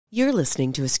You're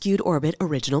listening to a Skewed Orbit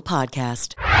original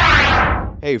podcast.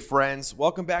 Hey friends,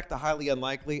 welcome back to Highly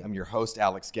Unlikely. I'm your host,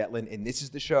 Alex Getlin, and this is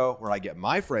the show where I get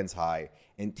my friends high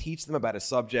and teach them about a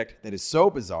subject that is so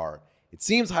bizarre, it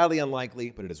seems highly unlikely,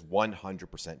 but it is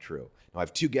 100% true. Now, I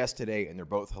have two guests today, and they're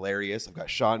both hilarious. I've got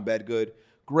Shaun Bedgood,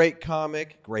 great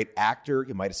comic, great actor.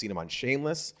 You might have seen him on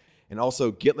Shameless. And also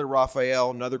Guitler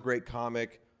Raphael, another great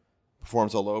comic,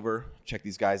 performs all over. Check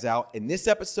these guys out. In this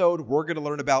episode, we're going to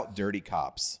learn about dirty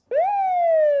cops.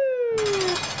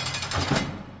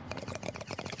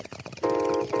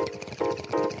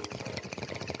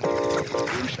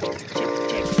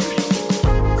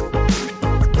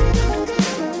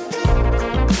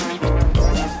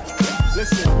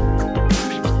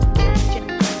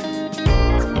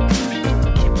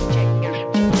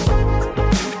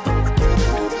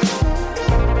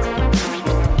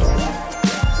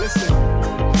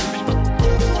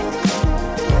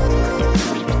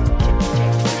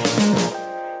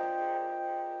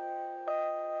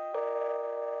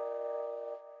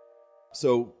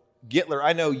 So, Guitler,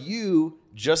 I know you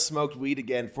just smoked weed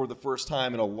again for the first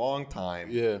time in a long time.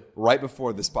 Yeah. Right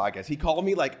before this podcast. He called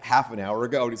me like half an hour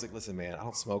ago, and he's like, listen, man, I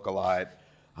don't smoke a lot.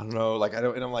 I don't know. Like, I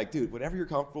don't. And I'm like, dude, whatever you're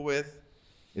comfortable with.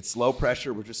 It's low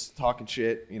pressure. We're just talking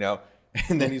shit, you know.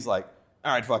 And then he's like,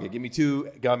 all right, fuck it. Give me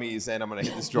 2 gummies, and I'm going to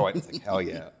hit this joint. It's like, hell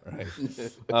yeah.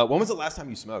 Right. When was the last time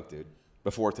you smoked, dude?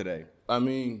 Before today? I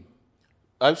mean,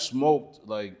 I've smoked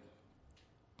like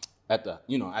at the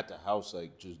house,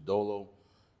 like just dolo,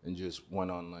 and just went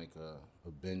on like a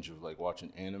binge of like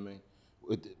watching anime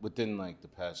within like the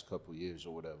past couple years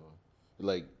or whatever.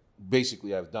 Like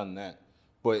basically I've done that,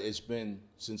 but it's been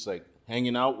since like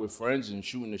hanging out with friends and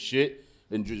shooting the shit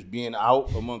and just being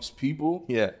out amongst people.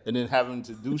 Yeah. And then having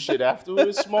to do shit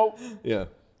afterwards, smoke. Yeah.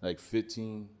 Like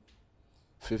 15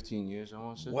 years, I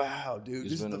want to say. Wow, dude.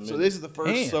 This been is the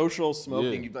first social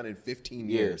smoking Yeah. you've done in 15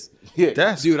 years. Yeah.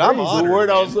 That's Dude, crazy. I'm honored. The word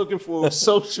I was looking for was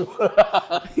social.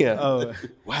 Yeah.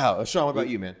 Wow. Sean, what about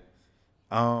you, man?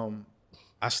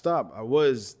 I stopped.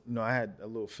 I had a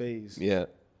little phase Yeah.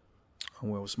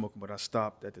 when I was smoking, but I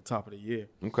stopped at the top of the year.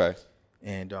 Okay.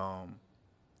 And I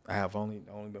have only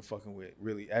been fucking with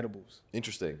really edibles.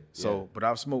 Interesting. So, but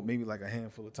I've smoked maybe like a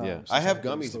handful of times. yeah. since I have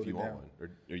really gummies slowed if you it want down. one.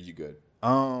 Or are you good?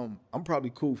 I'm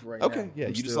probably cool for right now. Okay. Yeah. I'm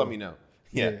You just still- let me know.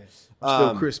 Yeah. I'm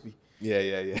still crispy.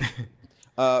 Yeah.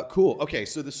 Cool. Okay.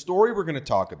 So the story we're going to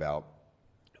talk about,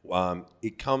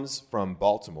 it comes from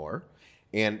Baltimore.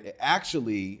 And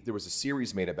actually, there was a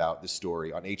series made about this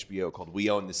story on HBO called We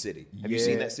Own the City. Have you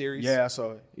seen that series? Yeah, I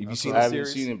saw it. Have you seen I the haven't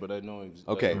series? seen it, but I know.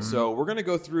 Okay, so we're going to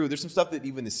go through, there's some stuff that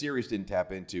even the series didn't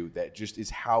tap into that just is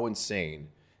how insane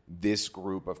this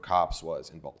group of cops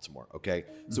was in Baltimore, okay?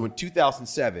 So in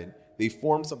 2007, they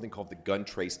formed something called the Gun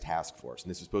Trace Task Force,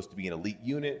 and this was supposed to be an elite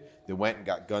unit that went and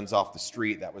got guns off the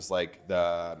street. That was like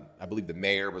I believe the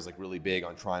mayor was like really big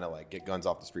on trying to like get guns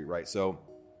off the street, right? So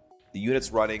the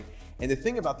unit's running. And the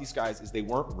thing about these guys is they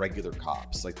weren't regular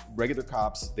cops. Like regular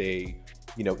cops, they,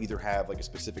 either have like a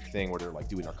specific thing where they're like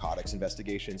doing narcotics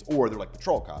investigations or they're like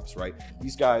patrol cops, right?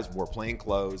 These guys wore plain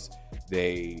clothes.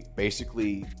 They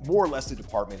basically, more or less the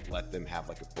department let them have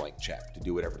like a blank check to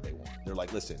do whatever they want. They're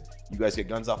like, listen, you guys get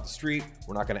guns off the street.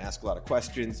 We're not going to ask a lot of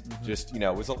questions. Just,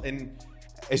 and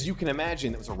as you can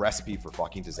imagine, it was a recipe for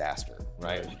fucking disaster,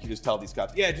 right? Like you just tell these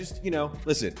cops, yeah, just,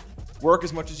 listen, work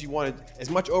as much as you wanted, as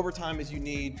much overtime as you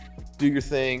need, do your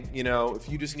thing. If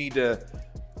you just need to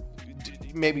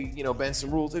maybe, bend some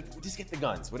rules, just get the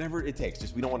guns, whatever it takes.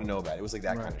 Just, we don't want to know about it. It was like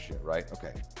that kind of shit, right?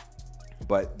 Okay.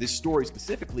 But this story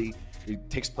specifically, it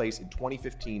takes place in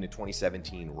 2015 to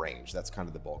 2017 range. That's kind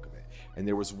of the bulk of it. And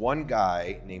there was one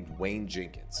guy named Wayne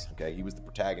Jenkins. Okay. He was the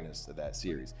protagonist of that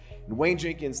series. And Wayne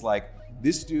Jenkins, like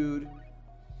this dude,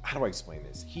 how do I explain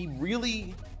this?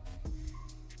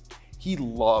 He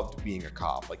loved being a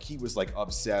cop. Like he was like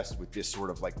obsessed with this sort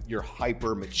of like your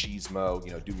hyper machismo,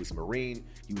 dude was a Marine.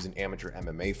 He was an amateur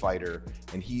MMA fighter.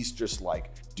 And he's just like,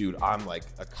 dude, I'm like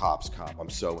a cop's cop. I'm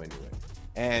so into it.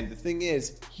 And the thing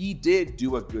is, he did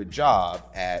do a good job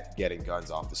at getting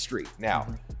guns off the street. Now,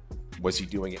 was he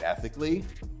doing it ethically?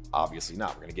 Obviously not.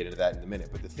 We're going to get into that in a minute.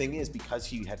 But the thing is, because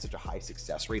he had such a high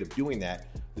success rate of doing that,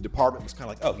 the department was kind of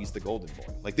like, oh, he's the golden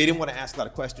boy. Like, they didn't want to ask a lot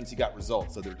of questions. He got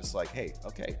results. So they're just like, hey,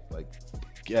 okay, like,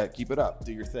 yeah, keep it up.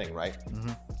 Do your thing, right?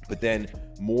 But then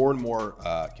more and more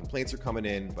complaints are coming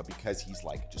in, but because he's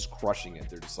like just crushing it,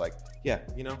 they're just like, yeah,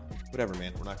 you know, whatever,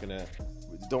 man. We're not gonna,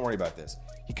 don't worry about this.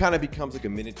 He kind of becomes like a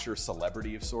miniature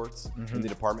celebrity of sorts in the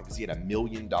department because he had $1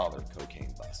 million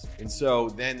cocaine bust. And so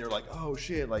then they're like, oh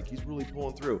shit, like he's really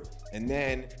pulling through. And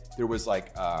then there was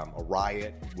like a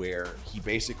riot where he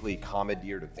basically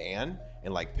commandeered a van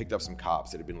and like picked up some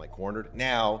cops that had been like cornered.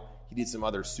 Now, he did some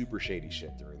other super shady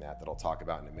shit during that I'll talk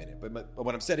about in a minute. But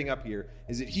what I'm setting up here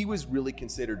is that he was really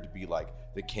considered to be like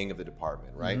the king of the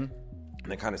department, right?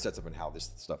 And it kind of sets up in how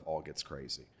this stuff all gets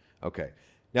crazy. Okay.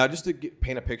 Now, just to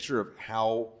paint a picture of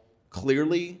how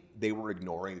clearly they were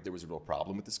ignoring that there was a real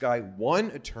problem with this guy, one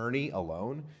attorney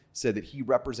alone said that he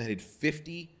represented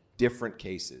 50 different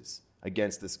cases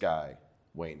against this guy,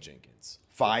 Wayne Jenkins.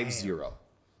 5-0.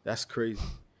 That's crazy.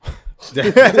 You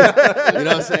know what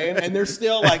I'm saying? And they're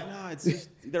still like, no, it's just,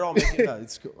 they're all making it up.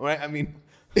 It's cool, right? I mean,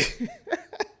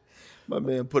 my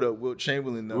man put up Wilt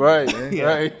Chamberlain numbers, Right, man. yeah.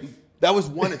 right. That was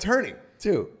one attorney,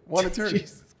 too. One attorney.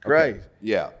 Jesus Christ. Okay.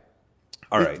 Yeah.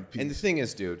 All right. And the thing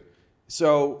is, dude,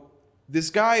 so this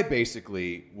guy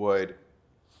basically would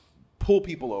pull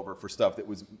people over for stuff that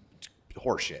was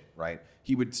horseshit, right?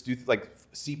 He would do like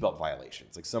seatbelt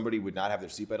violations. Like somebody would not have their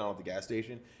seatbelt on at the gas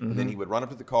station, and then he would run up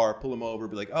to the car, pull him over,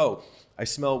 be like, oh, I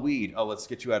smell weed. Oh, let's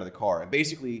get you out of the car. And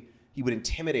basically, he would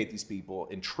intimidate these people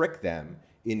and trick them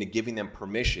into giving them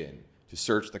permission to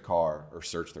search the car or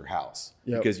search their house.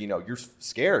 Yep. Because, you know, you're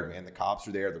scared, man. The cops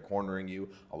are there. They're cornering you.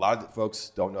 A lot of the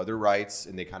folks don't know their rights,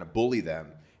 and they kind of bully them.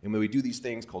 And when we do these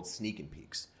things called sneak and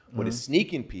peeks, what a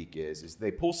sneak and peek is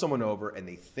they pull someone over and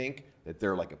they think that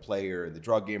they're like a player in the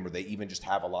drug game, or they even just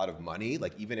have a lot of money.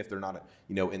 Like even if they're not,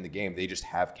 you know, in the game, they just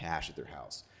have cash at their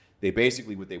house. They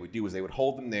basically, what they would do is they would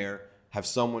hold them there, have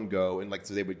someone go, and like,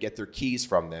 so they would get their keys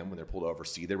from them when they're pulled over,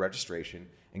 see their registration,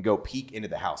 and go peek into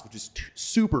the house, which is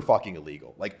super fucking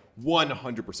illegal, like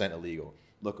 100% illegal.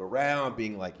 Look around,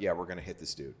 being like, yeah, we're going to hit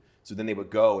this dude. So then they would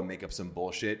go and make up some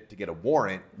bullshit to get a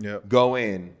warrant, go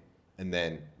in, and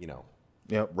then, you know,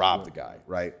 rob the guy,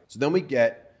 right? So then we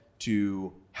get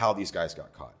to how these guys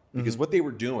got caught. Because what they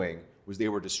were doing was they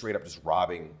were just straight up just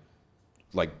robbing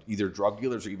like either drug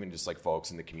dealers or even just like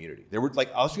folks in the community. There were like,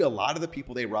 honestly, a lot of the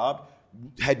people they robbed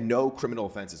had no criminal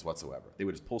offenses whatsoever. They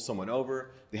would just pull someone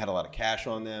over. They had a lot of cash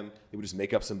on them. They would just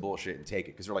make up some bullshit and take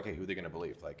it because they're like, hey, who are they going to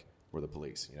believe? Like, we're the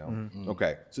police, you know?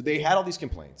 Okay, so they had all these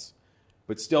complaints,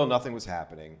 but still nothing was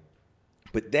happening.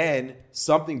 But then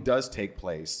something does take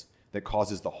place that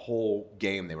causes the whole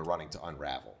game they were running to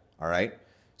unravel, all right?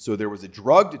 So there was a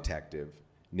drug detective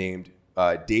named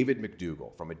David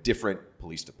McDougal from a different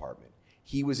police department.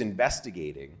 He was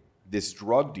investigating this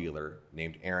drug dealer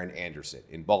named Aaron Anderson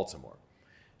in Baltimore.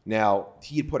 Now,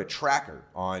 he had put a tracker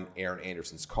on Aaron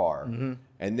Anderson's car,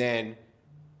 and then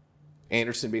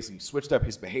Anderson basically switched up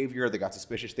his behavior. They got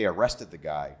suspicious. They arrested the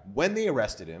guy. When they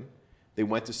arrested him, they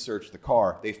went to search the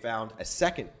car. They found a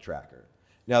second tracker.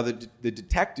 Now, the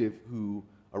detective who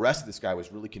arrested this guy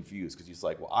was really confused because he's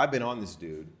like, well, I've been on this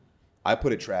dude. I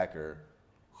put a tracker.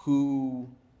 Who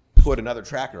put another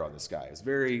tracker on this guy? It's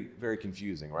very, very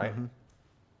confusing, right?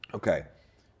 Okay.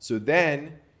 So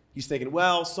then he's thinking,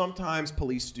 well, sometimes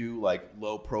police do like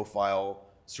low profile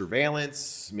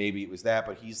surveillance. Maybe it was that,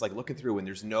 but he's like looking through and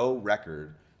there's no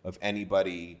record of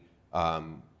anybody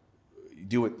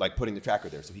like putting the tracker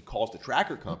there. So he calls the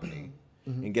tracker company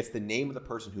and gets the name of the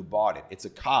person who bought it. It's a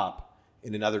cop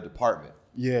in another department.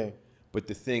 Yeah. But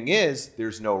the thing is,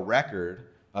 there's no record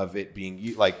of it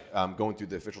being like going through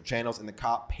the official channels, and the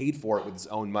cop paid for it with his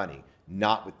own money,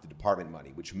 not with the department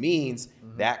money, which means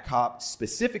that cop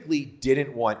specifically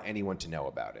didn't want anyone to know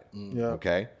about it.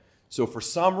 Okay? So for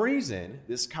some reason,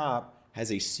 this cop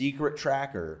has a secret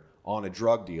tracker on a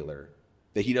drug dealer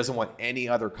that he doesn't want any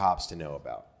other cops to know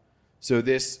about. So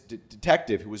this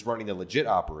detective who was running the legit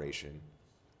operation,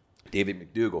 David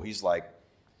McDougal, he's like,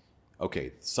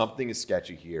 okay, something is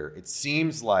sketchy here. It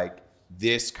seems like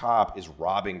this cop is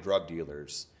robbing drug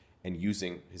dealers and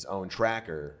using his own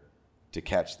tracker to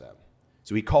catch them.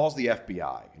 So he calls the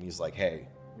FBI and he's like, hey,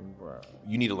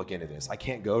 you need to look into this. I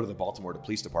can't go to the Baltimore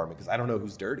Police Department because I don't know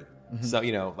who's dirty. So,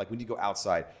 you know, like we need to go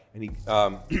outside. And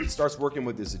he starts working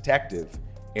with this detective,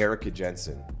 Erica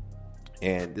Jensen.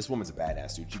 And this woman's a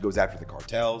badass, dude. She goes after the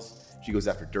cartels. She goes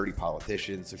after dirty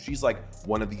politicians. So she's like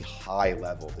one of the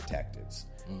high-level detectives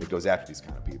that goes after these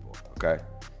kind of people, okay?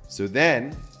 So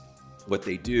then what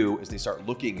they do is they start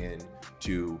looking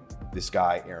into this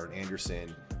guy, Aaron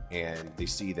Anderson, and they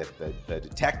see that the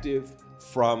detective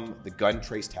from the Gun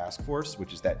Trace Task Force,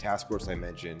 which is that task force I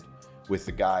mentioned, with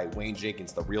the guy, Wayne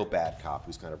Jenkins, the real bad cop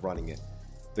who's kind of running it,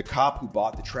 the cop who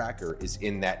bought the tracker is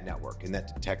in that network, in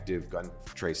that detective gun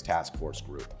trace task force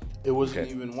group. It wasn't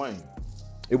even Wayne.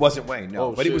 It wasn't Wayne, no,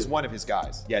 Oh, but shit. it was one of his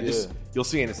guys. Yeah, you'll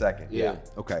see in a second. Yeah.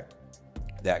 Okay.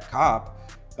 That cop.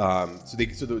 So the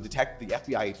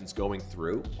FBI agent's going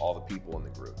through all the people in the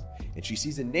group, and she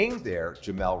sees a name there,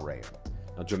 Jamel Rayam.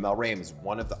 Now, Jamel Rayam is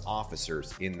one of the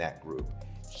officers in that group.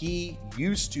 He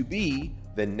used to be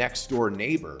the next door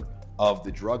neighbor of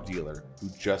the drug dealer who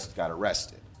just got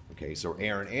arrested. Okay, so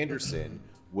Aaron Anderson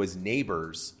was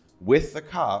neighbors with the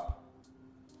cop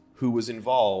who was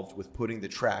involved with putting the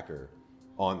tracker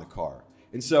on the car.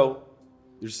 And so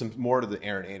there's some more to the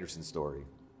Aaron Anderson story.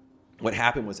 What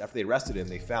happened was after they arrested him,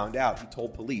 they found out he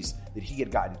told police that he had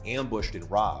gotten ambushed and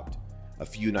robbed a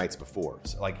few nights before.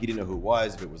 So, like, he didn't know who it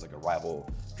was, if it was like a rival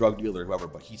drug dealer or whoever,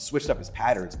 but he switched up his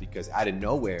patterns because out of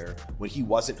nowhere, when he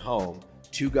wasn't home,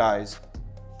 2 guys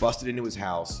busted into his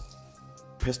house,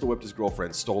 pistol whipped his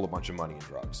girlfriend, stole a bunch of money and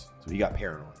drugs. So he got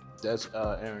paranoid. That's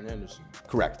Aaron Anderson.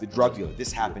 Correct. The drug dealer.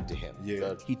 This happened to him.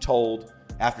 Yeah. He told,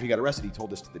 after he got arrested, he told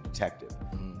this to the detective.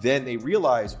 Then they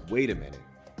realized, wait a minute,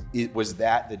 it was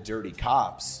that the dirty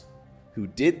cops who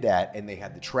did that, and they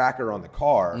had the tracker on the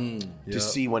car to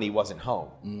see when he wasn't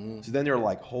home. So then they're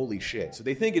like, holy shit. So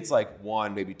they think it's like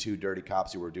 1, maybe 2 dirty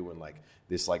cops who were doing like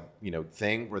this, like, you know,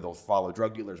 thing where they'll follow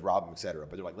drug dealers, rob them, etc.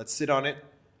 But they're like, let's sit on it,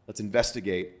 let's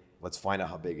investigate, let's find out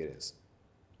how big it is.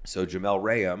 So Jamel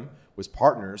Rayam was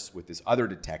partners with this other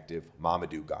detective,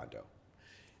 Mamadou Gondo.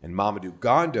 And Mamadou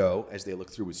Gondo, as they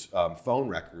look through his phone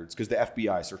records, because the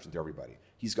FBI is searching through everybody,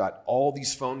 he's got all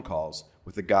these phone calls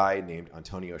with a guy named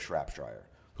Antonio Shrapshire,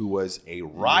 who was a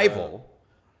rival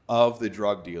of the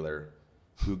drug dealer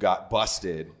who got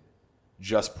busted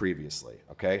just previously.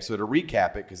 Okay, so to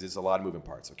recap it, because there's a lot of moving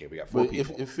parts. Okay, we got 4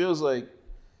 people. It feels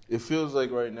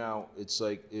like right now it's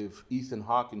like if Ethan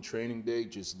Hawke in Training Day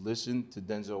just listened to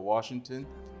Denzel Washington.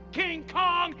 King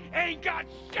Kong ain't got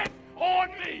shit on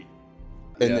me.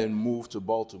 And then moved to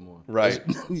Baltimore. Right.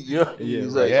 Yeah.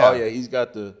 He's like, yeah. oh yeah, he's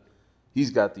got the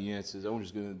answers. I'm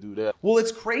just gonna do that. Well,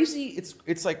 it's crazy.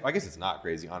 It's like, I guess it's not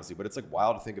crazy, honestly, but it's like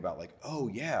wild to think about, like, oh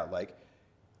yeah, like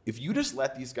if you just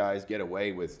let these guys get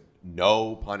away with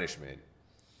no punishment,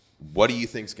 what do you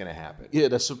think's gonna happen? Yeah,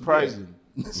 that's surprising.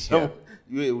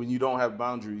 When you don't have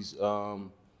boundaries,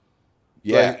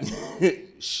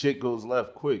 shit goes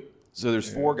left quick. So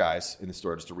there's 4 guys in the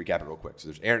story, just to recap it real quick. So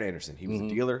there's Aaron Anderson. He was the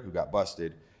dealer who got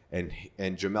busted. And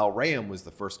Jamel Rayam was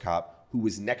the first cop who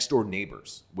was next door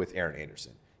neighbors with Aaron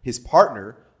Anderson. His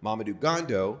partner, Mamadou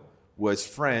Gondo, was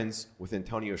friends with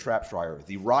Antonio Shrapshire,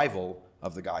 the rival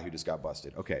of the guy who just got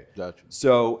busted. Okay. Gotcha.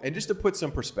 So, and just to put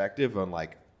some perspective on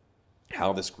like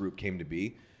how this group came to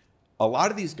be, a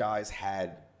lot of these guys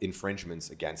had infringements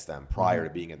against them prior to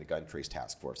being in the gun trace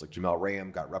task force. Like Jamel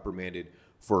Rayam got reprimanded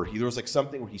for, there was like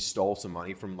something where he stole some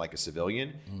money from like a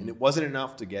civilian, and it wasn't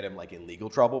enough to get him like in legal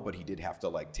trouble, but he did have to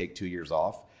like take 2 years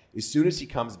off. As soon as he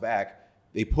comes back,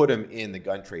 they put him in the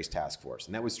gun trace task force.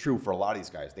 And that was true for a lot of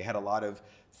these guys. They had a lot of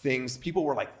things. People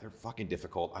were like, they're fucking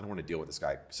difficult. I don't want to deal with this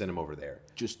guy. Send him over there.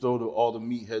 Just throw all the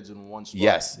meatheads in one spot.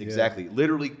 Yes, exactly.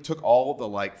 Literally took all the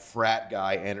like frat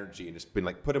guy energy and just been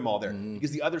like, put him all there.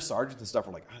 Because the other sergeants and stuff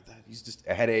were like, he's just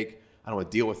a headache. I don't want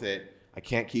to deal with it. I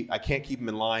can't keep him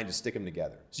in line. Just stick him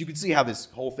together. So you can see how this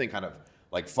whole thing kind of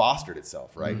like fostered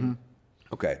itself, right?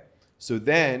 Okay. So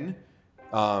then,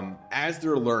 as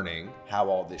they're learning how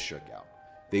all this shook out,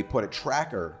 they put a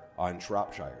tracker on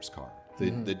Shropshire's car,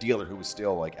 the dealer who was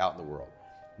still like out in the world.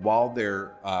 While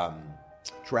they're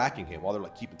tracking him, while they're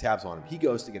like keeping tabs on him, he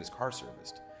goes to get his car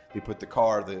serviced. They put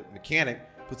the mechanic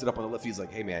puts it up on the lift. He's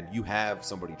like, hey man, you have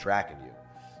somebody tracking you.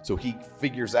 So he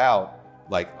figures out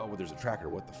like, oh, well, there's a tracker.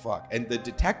 What the fuck? And the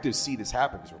detectives see this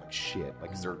happen because they're like, shit, like,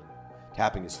 because they're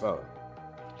tapping his phone.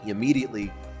 He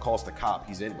immediately calls the cop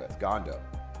he's in with, Gondo.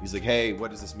 He's like, hey,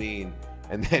 what does this mean?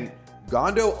 And then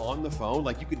Gondo on the phone,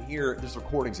 like you can hear, there's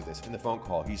recordings of this in the phone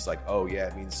call. He's like, oh yeah,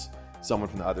 it means someone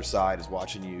from the other side is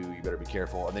watching you. You better be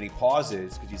careful. And then he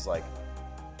pauses because he's like,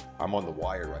 I'm on the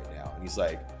wire right now. And he's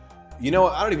like, you know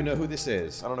what? I don't even know who this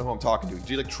is. I don't know who I'm talking to.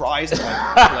 He like tries to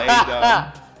like play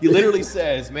dumb. He literally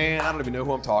says, man, I don't even know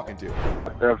who I'm talking to.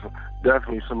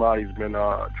 Definitely somebody's been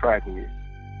tracking you.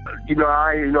 You know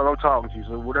I'm talking to you,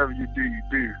 so whatever you do, you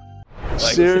do. Like,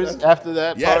 Serious after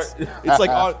that yes. part? It's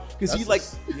like, because he like,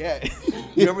 yeah.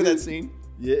 You remember that scene?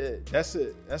 Yeah, that's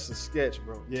a sketch,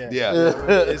 bro. Yeah.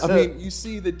 Yeah. I mean, you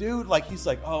see the dude, like, he's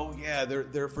like, oh yeah,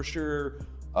 they're for sure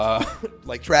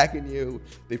like tracking you.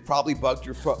 They've probably bugged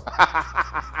your phone.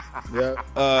 Yeah.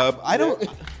 I don't.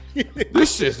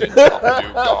 This isn't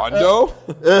Gondo.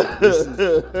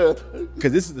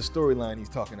 Because this is the storyline he's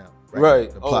talking out. Right.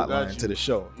 The Oh, plot got line you. to the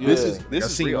show. Yeah. This I've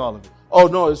is seen real. all of it. Oh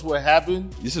no, it's what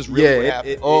happened. This is really what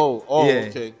happened.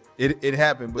 Okay. It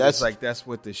happened, but that's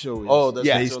what the show is. Oh, that's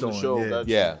based on the show. Yeah. Gotcha.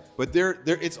 Yeah, but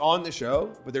it's on the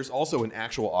show, but there's also an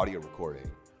actual audio recording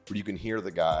where you can hear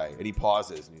the guy, and he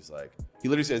pauses, and he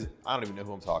literally says, "I don't even know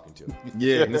who I'm talking to."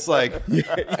 Yeah. And it's like,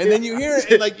 and then you hear it,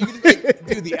 and like, you can like,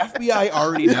 dude, the FBI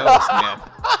already knows, man.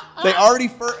 They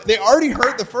already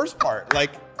heard the first part,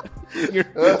 like. You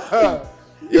know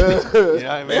what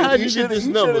I mean? How'd you get this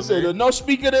number, man? Said, no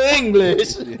speaking of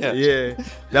English. Yeah,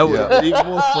 that was even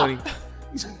more funny.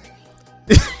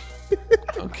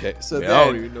 Okay, so I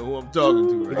don't even know who I'm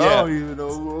talking to. Right? I don't even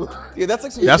know who. yeah, that's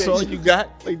like some That's shit. all you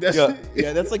got? Like that's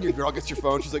Yeah, that's like your girl gets your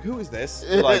phone. She's like, "Who is this?"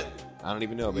 You're like, I don't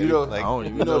even know, baby. know, like, I don't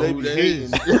even You know, know they who be that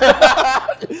hating.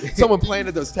 is. someone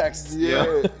planted those texts.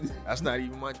 Yeah. That's not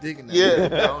even my dick in that. Yeah.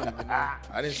 I don't even know.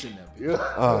 I didn't send that. Picture.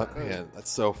 Oh man, that's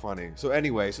so funny. So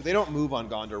anyway, so they don't move on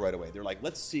Gondor right away. They're like,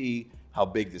 let's see how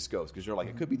big this goes, because you're like,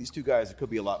 it could be these two guys, it could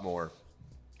be a lot more.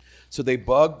 So they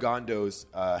bug Gondo's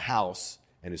house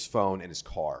and his phone and his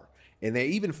car. And they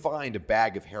even find a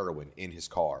bag of heroin in his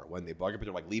car. When they bug him,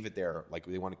 they're like, leave it there. Like,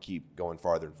 they want to keep going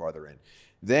farther and farther in.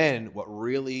 Then what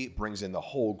really brings in the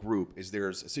whole group is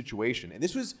there's a situation, and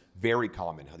this was very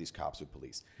common how these cops would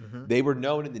police. Mm-hmm. They were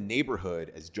known in the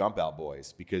neighborhood as jump out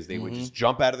boys because they would just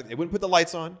jump out of they wouldn't put the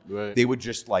lights on. Right. They would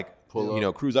just like,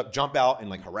 cruise up, jump out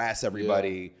and like harass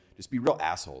everybody. Just be real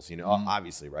assholes,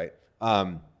 obviously, right?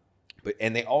 But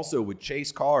they also would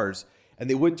chase cars. And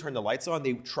they wouldn't turn the lights on.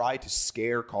 They would try to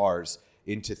scare cars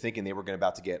into thinking they were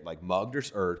about to get like mugged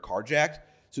or carjacked.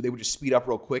 So they would just speed up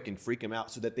real quick and freak them out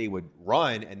so that they would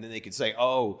run. And then they could say,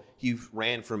 oh, he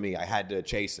ran from me. I had to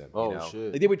chase him.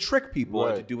 Shit. Like, they would trick people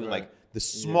into doing like the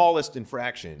smallest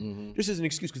infraction just as an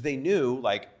excuse, because they knew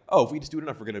like, oh, if we just do it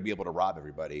enough, we're going to be able to rob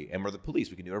everybody. And we're the police.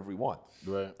 We can do whatever we want.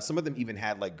 Right. Some of them even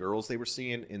had like girls they were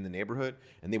seeing in the neighborhood,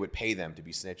 and they would pay them to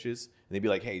be snitches. And they'd be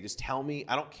like, hey, just tell me.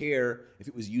 I don't care if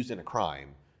it was used in a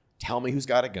crime. Tell me who's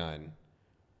got a gun.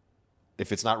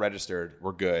 If it's not registered,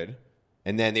 we're good.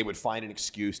 And then they would find an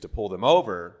excuse to pull them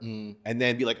over and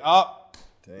then be like, oh,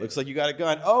 looks like you got a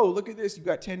gun. Oh, look at this. You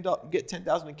got you get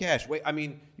 $10,000 in cash. Wait, I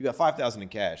mean, you got $5,000 in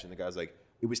cash. And the guy's like,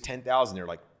 it was $10,000. They're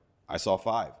like, I saw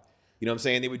 5. You know what I'm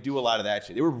saying? They would do a lot of that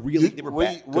shit. They were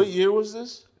bad. What year was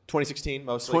this? 2016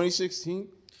 mostly. 2016?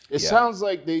 It sounds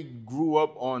like they grew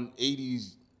up on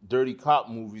 80s dirty cop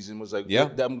movies and was like,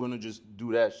 I'm going to just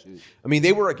do that shit. I mean,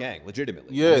 they were a gang,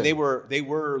 legitimately. Yeah. I mean, they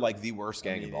were like the worst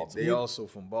gang in Baltimore. They also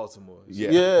from Baltimore. So.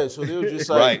 Yeah, so they were just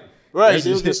like, right.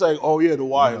 They were just like, oh yeah, the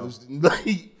wireless.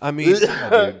 I mean,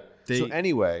 dude. They, so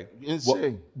anyway,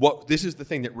 insane. What this is the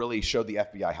thing that really showed the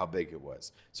FBI how big it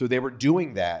was. So they were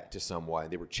doing that to someone.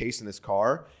 They were chasing this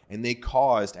car, and they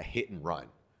caused a hit and run,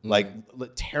 like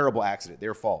terrible accident,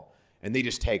 their fault, and they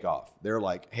just take off. They're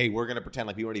like, "Hey, we're gonna pretend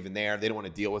like we weren't even there." They don't want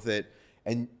to deal with it,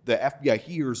 and the FBI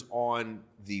hears on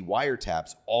the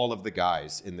wiretaps all of the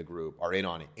guys in the group are in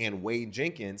on it, and Wayne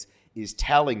Jenkins is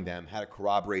telling them how to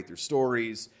corroborate their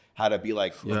stories. How to be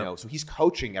like, so he's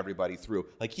coaching everybody through.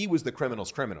 Like, he was the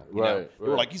criminal's criminal. You know? They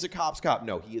were like, he's a cop's cop.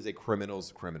 No, he is a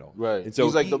criminal's criminal. Right. And so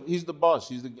he's like he's the boss.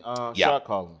 He's the shot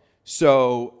caller.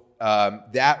 So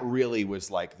that really was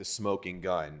like the smoking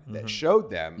gun that showed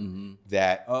them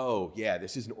that,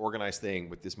 this is an organized thing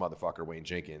with this motherfucker, Wayne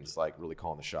Jenkins, like really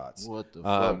calling the shots. What the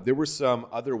fuck? There were some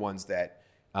other ones that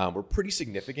were pretty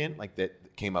significant, like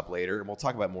that came up later. And we'll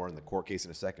talk about more in the court case in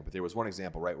a second. But there was one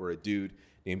example, right, where a dude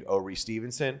named O'Ree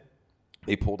Stevenson,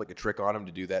 they pulled like a trick on him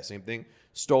to do that same thing,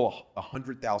 stole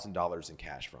 $100,000 in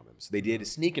cash from him. So they did a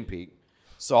sneak and peek,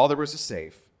 saw there was a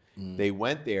safe. They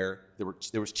went there. There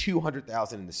was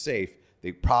 $200,000 in the safe.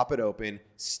 They pop it open,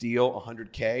 steal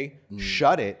 $100K,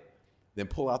 shut it, then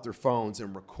pull out their phones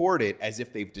and record it as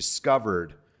if they've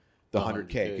discovered the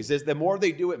 $100K. Because the more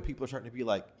they do it, and people are starting to be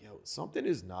like, yo, something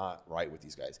is not right with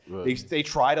these guys. Right. They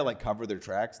try to like cover their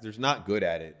tracks. They're not good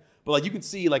at it. But like you can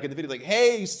see like in the video, like,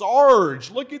 hey, Sarge,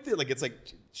 look at this. Like it's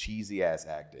like cheesy ass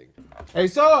acting. Hey,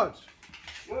 Sarge.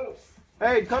 Whoa.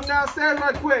 Hey, come downstairs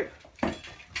right quick.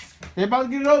 They're about to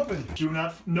get it open.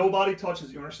 Nobody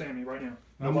touches. You understand me right now.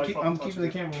 I'm keeping the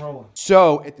camera rolling.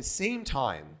 So at the same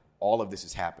time, all of this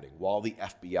is happening while the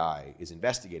FBI is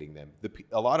investigating them.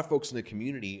 A lot of folks in the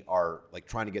community are like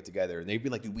trying to get together, and they'd be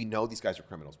like, dude, we know these guys are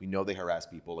criminals. We know they harass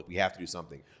people. Like we have to do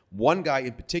something. One guy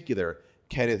in particular,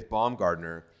 Kenneth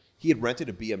Baumgardner, he had rented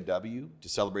a BMW to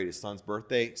celebrate his son's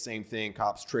birthday. Same thing.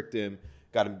 Cops tricked him,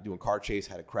 got him doing car chase,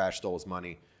 had a crash, stole his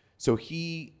money. So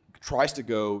he tries to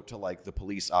go to like the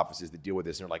police offices that deal with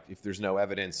this. And they're like, if there's no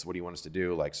evidence, what do you want us to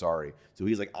do? Like, sorry. So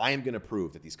he's like, I am going to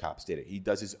prove that these cops did it. He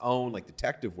does his own like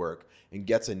detective work and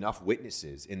gets enough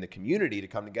witnesses in the community to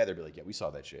come together and be like, yeah, we saw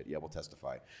that shit. Yeah, we'll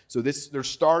testify. So they're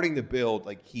starting to build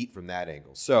like heat from that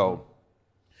angle. So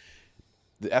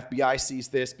the FBI sees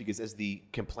this because as the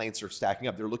complaints are stacking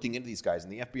up, they're looking into these guys.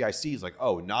 And the FBI sees like,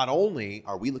 oh, not only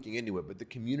are we looking into it, but the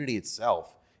community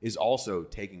itself is also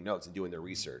taking notes and doing their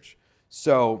research.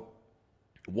 So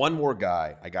one more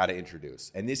guy I got to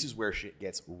introduce. And this is where shit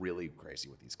gets really crazy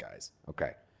with these guys.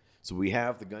 Okay. So we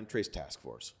have the gun trace task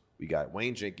force. We got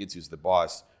Wayne Jenkins, who's the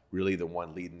boss, really the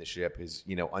one leading the ship, his,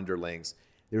 underlings.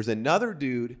 There's another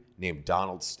dude named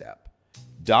Donald Stepp.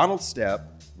 Donald Stepp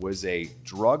was a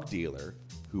drug dealer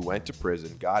who went to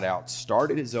prison, got out,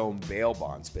 started his own bail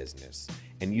bonds business,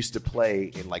 and used to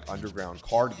play in like underground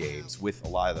card games with a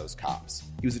lot of those cops.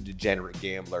 He was a degenerate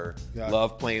gambler,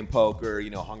 loved playing poker,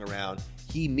 hung around.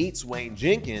 He meets Wayne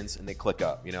Jenkins and they click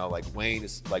up, like Wayne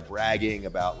is like bragging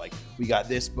about like, we got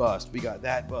this bust, we got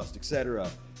that bust, etc.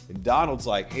 And Donald's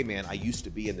like, hey man, I used to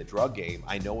be in the drug game.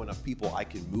 I know enough people, I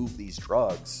can move these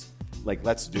drugs. Like,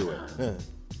 let's do it.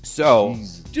 So,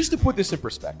 just to put this in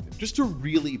perspective, just to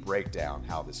really break down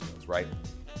how this goes, right?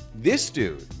 This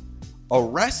dude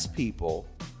arrests people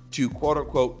to, quote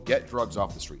unquote, get drugs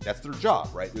off the street. That's their job,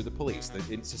 right? They're the police.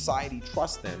 In society,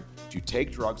 trust them to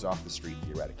take drugs off the street,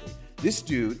 theoretically. This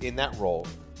dude, in that role,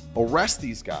 arrests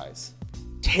these guys,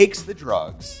 takes the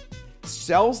drugs,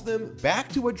 sells them back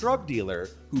to a drug dealer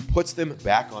who puts them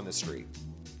back on the street.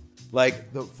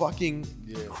 Like, the fucking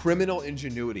criminal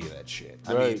ingenuity of that shit.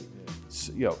 I mean,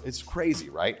 it's crazy,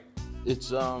 right?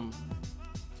 It's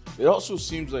it also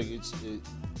seems like it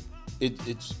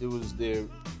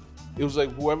was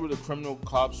like whoever the criminal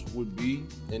cops would be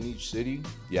in each city.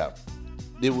 Yeah.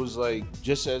 It was like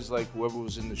just as like whoever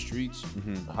was in the streets,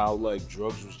 how like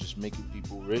drugs was just making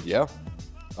people rich. Yeah.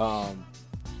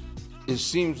 It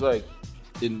seems like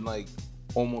in like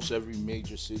almost every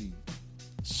major city,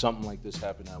 something like this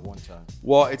happened at one time.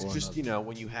 Well, it's just,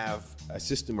 when you have a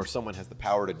system where someone has the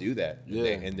power to do that,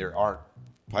 and there aren't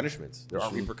punishments, there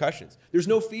aren't repercussions. There's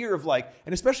no fear of like,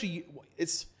 and especially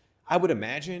I would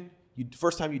imagine,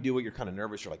 first time you do it, you're kind of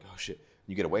nervous. You're like, oh shit,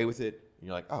 you get away with it. And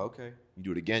you're like, oh, okay. You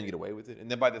do it again, you get away with it. And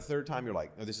then by the third time, you're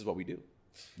like, no, this is what we do.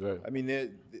 Right. I mean,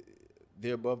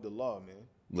 they're above the law, man.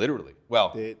 Literally.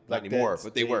 Well, not anymore,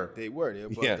 but they were. They were.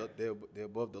 They're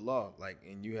above the law. Like,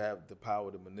 and you have the power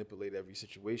to manipulate every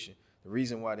situation. The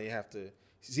reason why they have to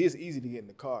see, it's easy to get in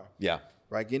the car. Yeah.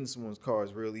 Right. Getting someone's car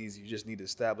is real easy. You just need to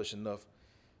establish enough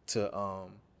to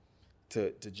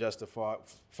justify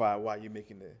why you're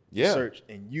making the search,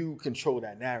 and you control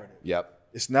that narrative. Yep.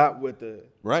 It's not what the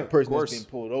person that's being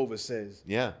pulled over says.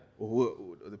 Yeah. Or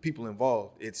the people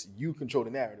involved. It's you control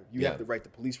the narrative. You have to write the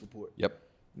police report. Yep.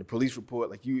 And the police report,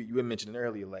 like you had mentioned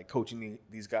earlier, like coaching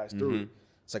these guys through.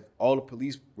 It's like all the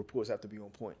police reports have to be on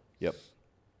point. Yep.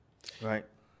 Right.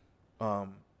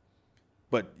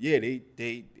 But yeah,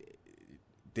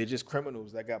 they're just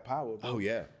criminals that got power. Bro. Oh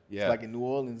yeah. Yeah. Like in New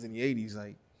Orleans in the 80s,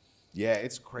 like. Yeah,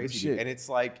 it's crazy. Dude. And it's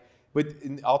like,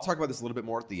 I'll talk about this a little bit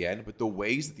more at the end, but the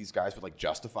ways that these guys would like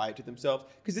justify it to themselves.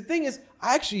 Because the thing is,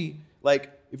 I actually,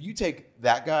 like, if you take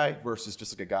that guy versus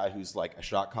just like a guy who's like a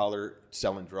shot caller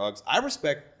selling drugs, I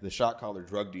respect the shot caller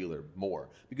drug dealer more.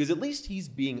 Because at least he's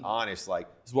being honest, like,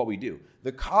 this is what we do.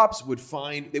 The cops would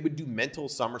do mental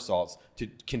somersaults to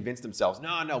convince themselves,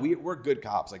 no, we're good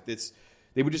cops. Like this,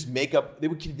 they would just they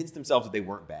would convince themselves that they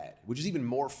weren't bad, which is even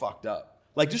more fucked up.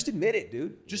 Like, just admit it,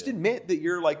 dude. Just admit that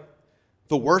you're like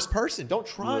the worst person. Don't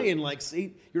try and like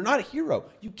say you're not a hero.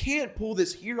 You can't pull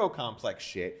this hero complex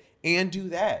shit and do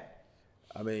that.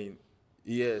 I mean,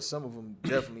 yeah, some of them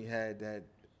definitely had that,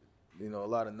 a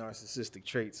lot of narcissistic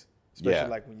traits. Especially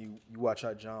like when you watch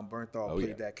how John Bernthal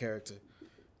played that character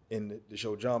in the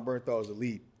show. John Bernthal is the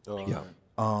lead.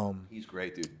 He's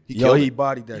great, dude. He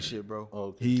bodied that shit, bro.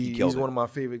 Okay. He's one of my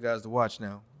favorite guys to watch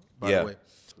now, by the way.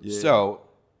 Yeah. So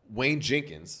Wayne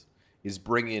Jenkins is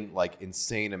bringing like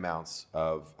insane amounts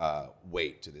of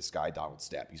weight to this guy, Donald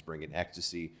Stepp. He's bringing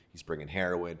ecstasy, he's bringing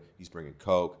heroin, he's bringing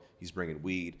coke, he's bringing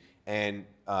weed. And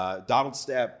Donald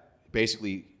Stepp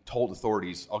basically told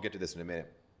authorities, I'll get to this in a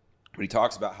minute, but he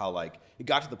talks about how like it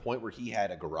got to the point where he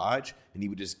had a garage and he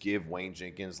would just give Wayne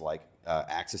Jenkins like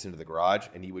access into the garage,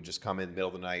 and he would just come in the middle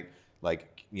of the night,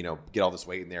 like, get all this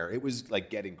weight in there. It was like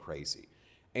getting crazy.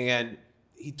 And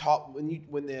he taught when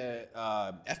the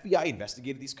FBI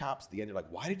investigated these cops at the end, they're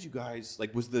like, why did you guys,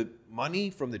 like, was the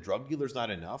money from the drug dealers not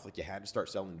enough? Like, you had to start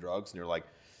selling drugs. And they're like,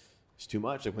 it's too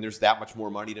much. Like, when there's that much more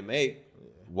money to make,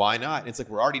 why not? And it's like,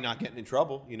 we're already not getting in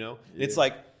trouble, And it's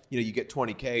like, you get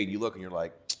 $20K and you look and you're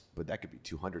like, but that could be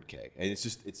 $200K, and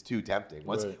it's too tempting.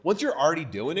 Once you're already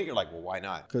doing it, you're like, well, why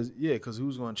not? Because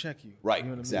who's going to check you? Right,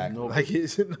 you know exactly. I mean? Like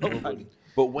it's nobody.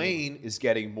 But Wayne is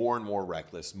getting more and more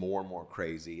reckless, more and more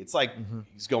crazy. It's like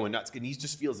he's going nuts, and he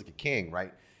just feels like a king,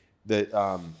 right?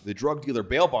 The drug dealer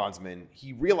bail bondsman,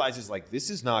 he realizes like this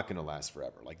is not going to last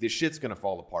forever. Like this shit's going to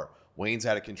fall apart. Wayne's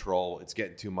out of control. It's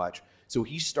getting too much. So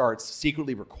he starts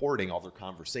secretly recording all their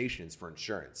conversations for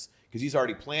insurance because he's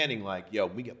already planning like, yo,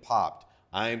 when we get popped,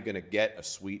 I'm going to get a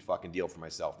sweet fucking deal for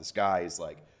myself. This guy is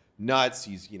like nuts.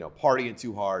 He's, partying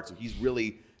too hard. So he's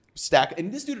really stacked.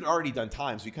 And this dude had already done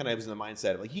time. So he kind of was in the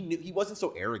mindset of like, he wasn't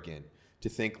so arrogant to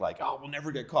think like, oh, we'll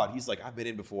never get caught. He's like, I've been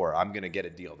in before. I'm going to get a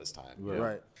deal this time.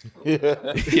 Right.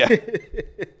 Yeah.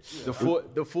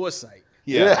 The foresight.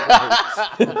 Yeah.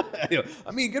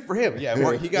 I mean, good for him. Yeah.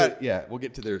 We'll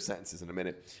get to their sentences in a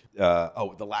minute.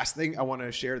 The last thing I want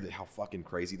to share how fucking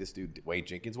crazy this dude, Wayne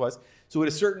Jenkins, was. So at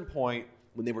a certain point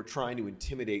when they were trying to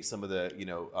intimidate some of the,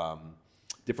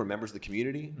 different members of the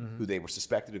community who they were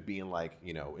suspected of being like,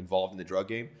 involved in the drug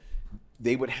game,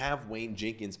 they would have Wayne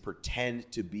Jenkins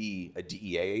pretend to be a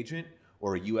DEA agent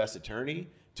or a U.S. attorney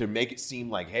to make it seem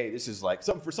like, hey, this is like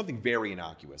something very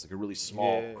innocuous, like a really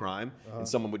small crime. And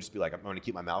someone would just be like, I'm going to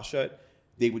keep my mouth shut.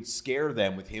 They would scare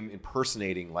them with him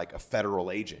impersonating like a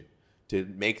federal agent to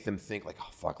make them think like, oh,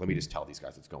 fuck, let me just tell these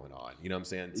guys what's going on. You know what I'm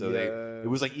saying? So it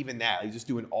was like even that. He's just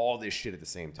doing all this shit at the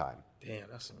same time. Damn,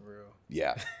 that's unreal.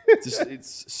 Yeah.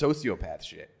 It's sociopath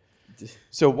shit.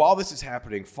 So while this is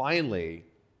happening, finally,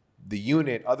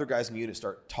 other guys in the unit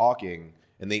start talking,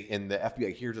 and the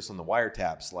FBI hears us on the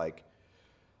wiretaps like,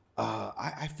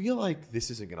 I feel like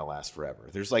this isn't going to last forever.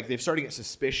 There's like, they've started to get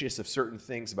suspicious of certain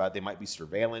things about they might be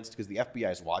surveillanced because the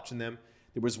FBI is watching them.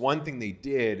 There was one thing they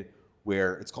did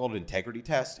where it's called an integrity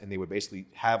test, and they would basically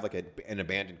have like an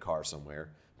abandoned car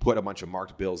somewhere, put a bunch of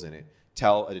marked bills in it,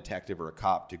 tell a detective or a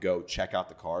cop to go check out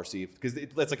the car, see if, because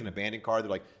it's like an abandoned car.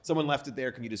 They're like, someone left it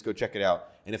there. Can you just go check it out?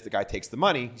 And if the guy takes the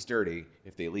money, he's dirty.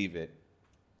 If they leave it,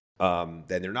 then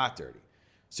they're not dirty.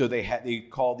 So they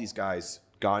call these guys,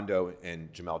 Gondo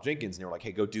and Jamel Jenkins, and they were like,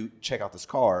 hey, go check out this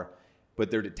car. But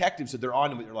they're detectives, so they're on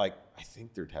them. They're like, I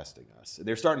think they're testing us. And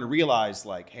they're starting to realize,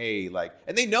 like, hey, like,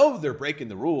 and they know they're breaking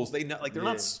the rules. They know, like, they're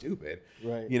not stupid,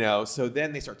 right? So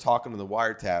then they start talking on the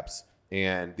wiretaps,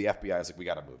 and the FBI is like, we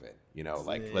got to move in,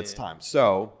 let's time.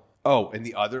 So,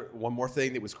 and one more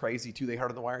thing that was crazy too, they heard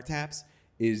on the wiretaps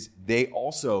is they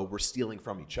also were stealing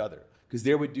from each other. Because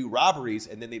they would do robberies,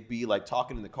 and then they'd be like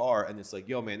talking in the car, and it's like,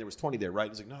 yo, man, there was 20 there, right?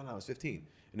 He's like, no, it was 15.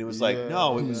 And it was like,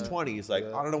 no, it was 20. It's like,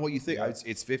 I don't know what you think.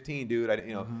 It's 15, dude.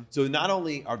 So not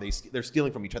only are they're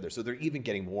stealing from each other, so they're even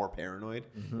getting more paranoid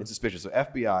and suspicious. So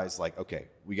FBI is like, okay,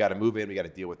 we got to move in. We got to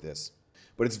deal with this.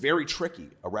 But it's very tricky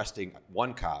arresting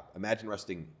one cop. Imagine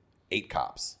arresting 8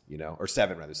 cops, or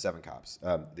 7 rather, 7 cops.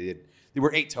 They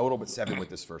were 8 total, but 7 with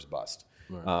this first bust.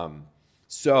 Right.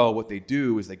 So what they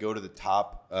do is they go to the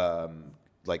top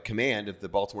command of the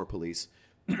Baltimore police.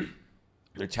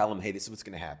 They tell them, hey, this is what's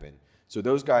going to happen. So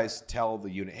those guys tell the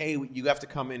unit, hey, you have to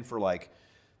come in for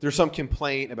there's some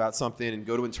complaint about something and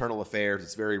go to internal affairs.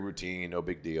 It's very routine, no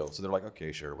big deal. So they're like,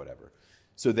 okay, sure, whatever.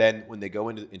 So then when they go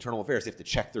into internal affairs, they have to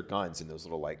check their guns in those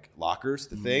little lockers,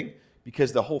 thing,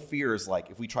 because the whole fear is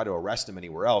if we try to arrest them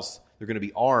anywhere else, they're going to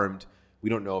be armed. We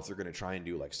don't know if they're going to try and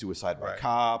do suicide by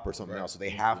cop or something else. So they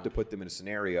have to put them in a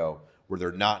scenario where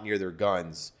they're not near their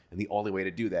guns. And the only way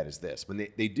to do that is this. When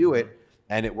they do it,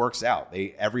 and it works out.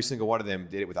 Every single one of them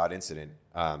did it without incident.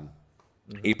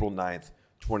 April 9th,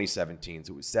 2017.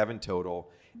 So it was 7 total.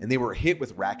 And they were hit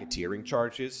with racketeering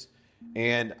charges.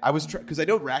 And I was because I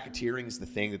know racketeering is the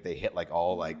thing that they hit that's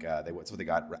what they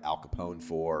got Al Capone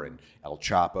for and El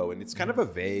Chapo. And it's kind of a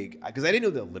vague, because I didn't know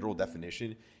the literal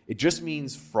definition. It just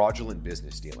means fraudulent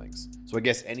business dealings. So I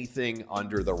guess anything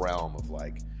under the realm of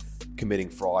committing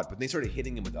fraud. But they started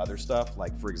hitting him with other stuff.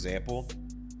 For example,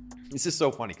 this is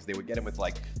so funny because they would get him with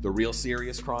the real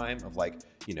serious crime of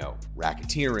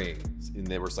racketeering, and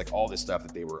there was all this stuff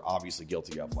that they were obviously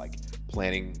guilty of,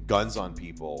 planting guns on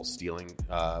people, stealing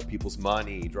people's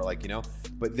money,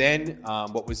 But then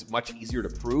what was much easier to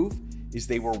prove is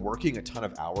they were working a ton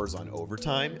of hours on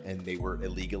overtime, and they were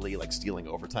illegally stealing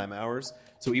overtime hours.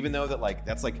 So even though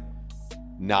that's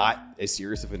not as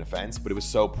serious of an offense, but it was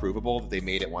so provable that they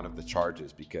made it one of the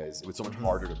charges because it was so much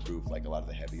harder to prove a lot of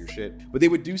the heavier shit. But they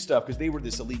would do stuff because they were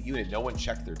this elite unit. No one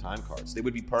checked their time cards. They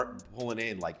would be pulling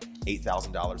in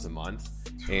 $8,000 a month.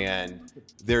 And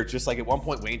they're just at one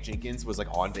point, Wayne Jenkins was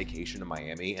on vacation in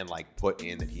Miami and put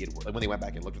in that he had, when they went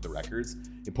back and looked at the records,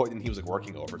 it put in he was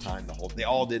working overtime they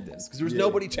all did this because there was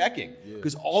nobody checking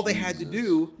because all they had to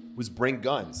do was bring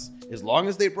guns. As long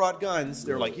as they brought guns,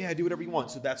 they're do whatever you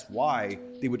want. So that's why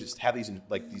they would just have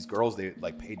these girls they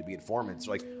like paid to be informants.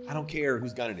 They're like, I don't care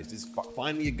whose gun it is. Just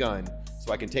find me a gun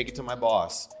so I can take it to my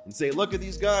boss and say, look at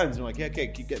these guns. And I'm like, yeah, okay,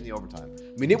 keep getting the overtime.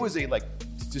 I mean, it was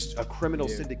just a criminal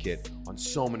syndicate on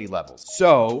so many levels.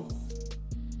 So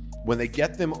when they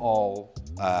get them all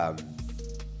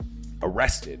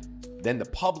arrested, then the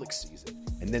public sees it.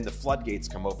 And then the floodgates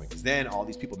come open because then all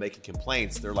these people making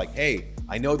complaints, they're like, hey,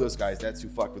 I know those guys. That's who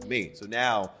fucked with me. So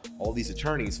now all these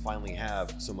attorneys finally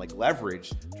have some like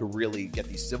leverage to really get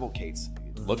these civil cases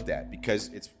looked at because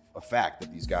it's a fact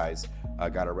that these guys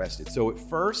got arrested. So at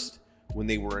first, when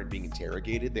they weren't being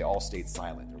interrogated, they all stayed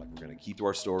silent. They're like, we're going to keep to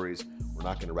our stories. We're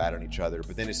not going to rat on each other.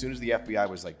 But then as soon as the FBI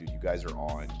was like, dude, you guys are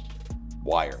on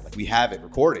wire. Like, we have it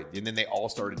recorded. And then they all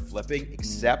started flipping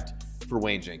except for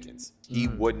Wayne Jenkins. He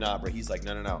would not, but he's like,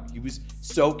 no. He was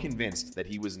so convinced that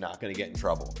he was not going to get in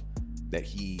trouble that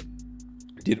he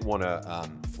didn't want to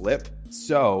flip.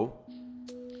 So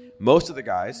most of the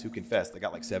guys who confessed, they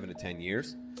got like 7 to 10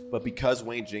 years. But because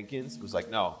Wayne Jenkins was like,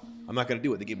 no, I'm not going to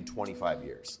do it, they gave him 25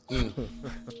 years.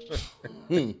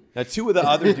 Now, 2 of the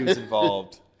other dudes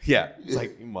involved, it's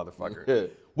like, you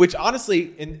motherfucker. Which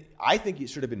honestly, and I think it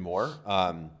should have been more.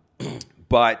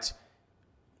 But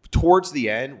towards the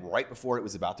end, right before it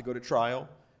was about to go to trial,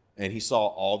 and he saw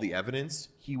all the evidence,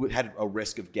 he had a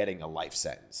risk of getting a life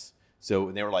sentence.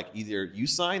 So they were like, either you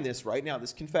sign this right now,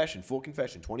 this confession, full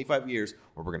confession, 25 years,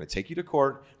 or we're going to take you to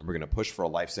court, and we're going to push for a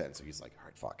life sentence. So he's like, all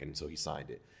right, fuck. And so he signed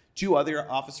it. 2 other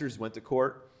officers went to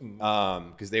court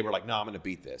because they were like, no, I'm going to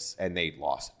beat this. And they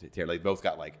lost. They both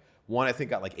got one I think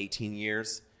got 18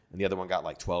 years, and the other one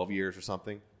got 12 years or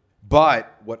something.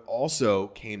 But what also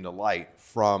came to light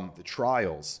from the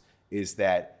trials is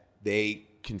that they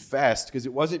confessed, because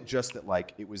it wasn't just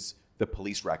that it was the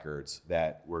police records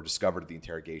that were discovered at the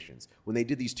interrogations. When they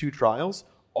did these 2 trials,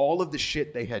 all of the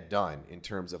shit they had done in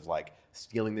terms of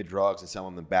stealing the drugs and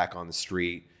selling them back on the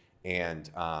street and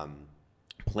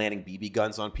planting BB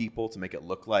guns on people to make it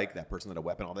look like that person had a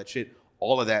weapon, all that shit,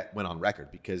 all of that went on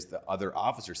record because the other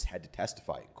officers had to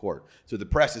testify in court. So the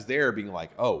press is there being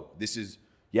like, oh, this is,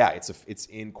 it's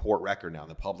in court record now. And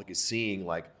the public is seeing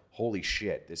holy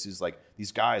shit, this is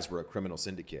these guys were a criminal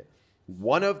syndicate.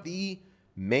 One of the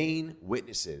main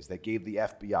witnesses that gave the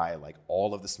FBI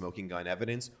all of the smoking gun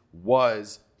evidence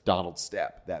was Donald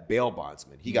Stepp, that bail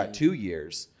bondsman. He got 2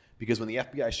 years because when the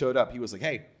FBI showed up, he was like,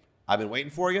 hey, I've been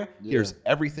waiting for you. Yeah. Here's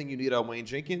everything you need on Wayne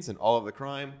Jenkins and all of the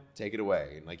crime. Take it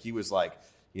away. And he was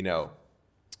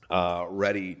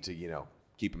ready to,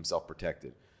 keep himself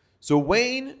protected. So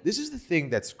Wayne, this is the thing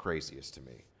that's craziest to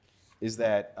me, is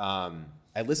that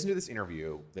I listened to this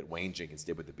interview that Wayne Jenkins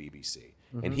did with the BBC,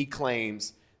 and he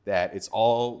claims that it's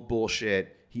all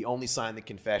bullshit. He only signed the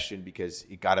confession because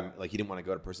it got him, he didn't want to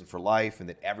go to prison for life, and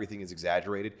that everything is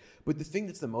exaggerated. But the thing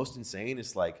that's the most insane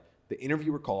is the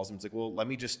interviewer calls him. It's like, well, let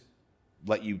me just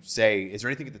let you say, is there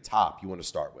anything at the top you want to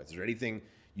start with? Is there anything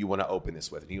you want to open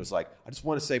this with? And he was like, I just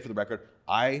want to say for the record,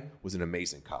 I was an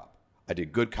amazing cop. I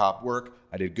did good cop work.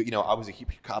 I did good,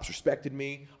 cops respected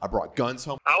me. I brought guns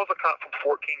home. I was a cop for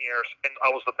 14 years, and I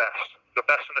was the best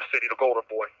in the city, the golden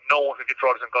boy. No one could get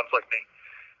drugs and guns like me.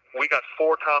 We got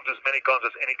 4 times as many guns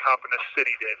as any cop in this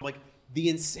city did. The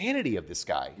insanity of this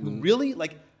guy, who really,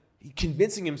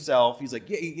 convincing himself, he's like,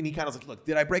 yeah, and he kind of look,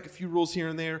 did I break a few rules here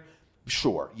and there?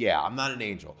 Sure, yeah, I'm not an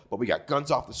angel, but we got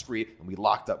guns off the street and we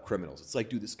locked up criminals. It's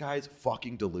dude, this guy's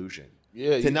fucking delusion.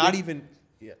 Yeah,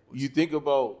 you think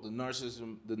about the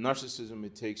narcissism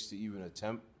it takes to even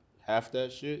attempt half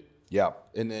that shit. Yeah,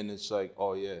 and then it's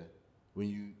oh yeah,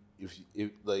 when if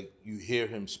you hear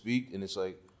him speak and it's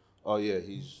oh yeah,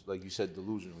 he's like you said,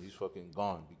 delusional. He's fucking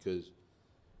gone because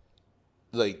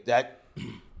that,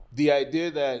 the idea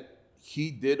that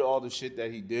he did all the shit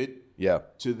that he did. Yeah.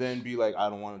 To then be I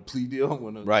don't want to plea deal.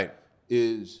 Right.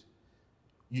 He's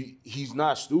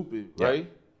not stupid, right?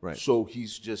 Right. So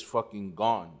he's just fucking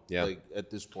gone. Yeah. At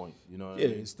this point, you know what I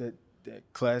mean? It's that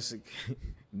classic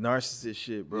narcissist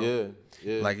shit, bro. Yeah.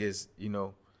 It's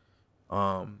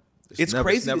it's never,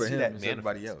 crazy it's never to see him, that it's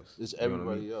everybody else. It's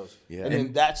everybody else. Yeah. And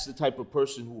then that's the type of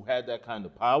person who had that kind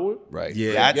of power. Right.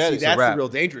 Yeah. That's the real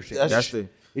dangerous shit.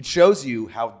 It shows you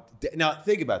how. Now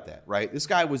think about that, right? This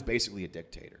guy was basically a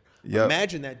dictator. Yep.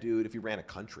 Imagine that dude if he ran a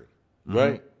country.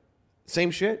 Right.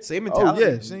 Same shit, same mentality. Oh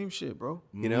yeah, same shit, bro.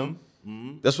 You know?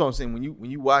 Mm-hmm. That's what I'm saying.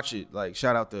 When you watch it,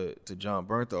 shout out to John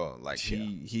Bernthal.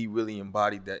 He really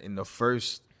embodied that in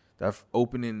that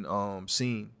opening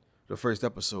scene, the first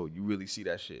episode, you really see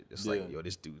that shit. It's like, yo,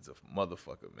 this dude's a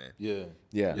motherfucker, man.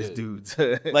 Yeah. This dude's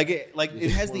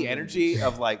it has the energy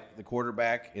of like the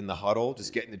quarterback in the huddle,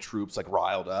 just getting the troops like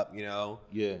riled up, you know?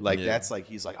 That's like,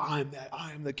 he's like, I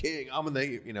am the king. I'm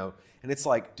the, you know? And it's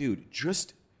like, dude,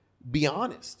 just be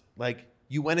honest. Like,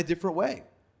 you went a different way.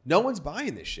 No one's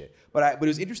buying this shit. But it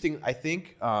was interesting. I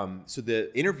think, so the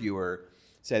interviewer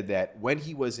said that when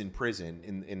he was in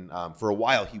prison, for a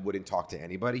while, he wouldn't talk to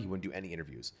anybody. He wouldn't do any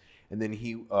interviews. And then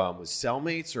he was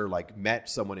cellmates or like met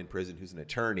someone in prison who's an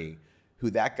attorney, who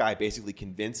that guy basically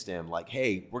convinced him like,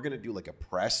 hey, we're going to do like a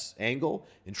press angle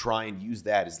and try and use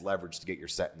that as leverage to get your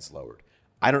sentence lowered.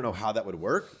 I don't know how that would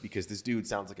work because this dude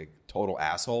sounds like a total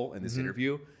asshole in this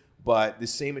interview. But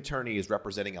this same attorney is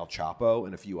representing El Chapo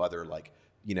and a few other like,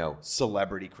 you know,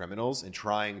 celebrity criminals and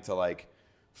trying to like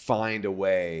find a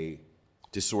way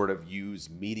to sort of use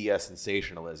media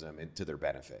sensationalism to their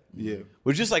benefit. Yeah.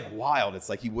 Which is just like wild. It's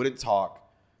like he wouldn't talk.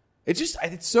 It's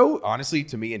so honestly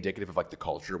to me indicative of like the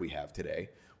culture we have today.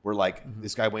 Where like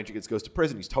this guy goes to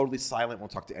prison. He's totally silent, won't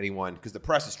talk to anyone because the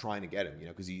press is trying to get him, you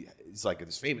know, because he's like at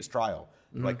this famous trial.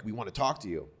 Like, we want to talk to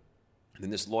you. And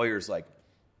then this lawyer's like,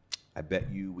 I bet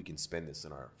you we can spin this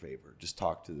in our favor. Just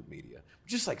talk to the media.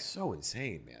 Just like so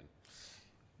insane, man.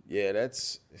 Yeah,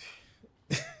 that's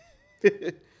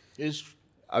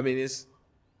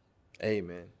hey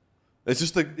man. It's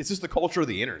just the culture of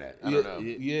the internet. I don't know.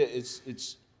 Yeah, it's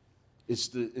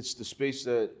the space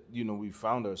that, you know, we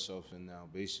found ourselves in now,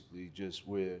 basically, just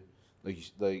where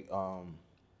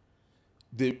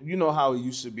you know how it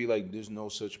used to be like there's no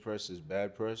such press as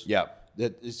bad press? Yeah.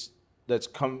 That's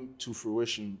come to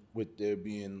fruition with there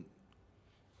being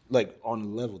like on a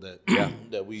level that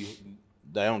that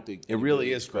I don't think it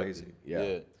really is crazy.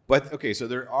 Yeah. But okay, so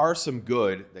there are some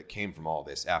good that came from all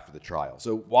this after the trial.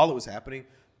 So while it was happening,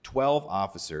 12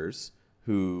 officers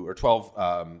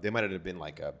they might have been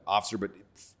like an officer, but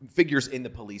figures in the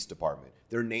police department,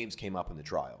 their names came up in the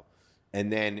trial.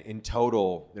 And then in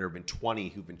total, there have been 20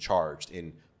 who've been charged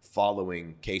in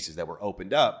following cases that were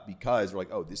opened up because we're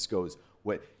like, oh, this goes.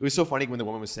 It was so funny when the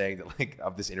woman was saying that, like,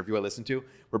 of this interview I listened to,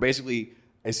 where basically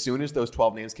as soon as those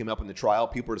 12 names came up in the trial,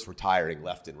 people were just retiring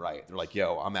left and right. They're like,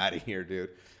 yo, I'm out of here,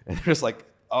 dude. And they're just like,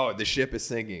 oh, the ship is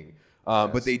sinking.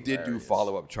 But they did do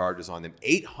follow-up charges on them.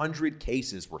 800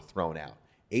 cases were thrown out.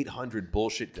 800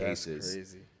 bullshit cases.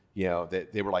 That's crazy. You know,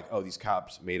 that they were like, oh, these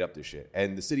cops made up this shit.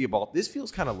 And the city of Baltimore, this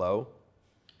feels kind of low,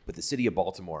 but the city of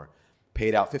Baltimore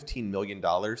paid out $15 million in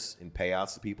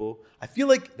payouts to people. I feel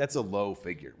like that's a low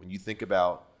figure when you think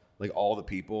about like all the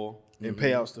people. In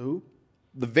payouts to who?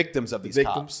 The victims of these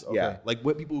cops. Okay. Yeah. Like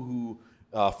what people who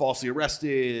falsely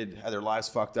arrested, had their lives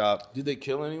fucked up. Did they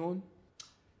kill anyone?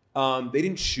 They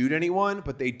didn't shoot anyone,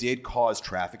 but they did cause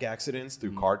traffic accidents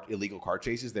through illegal car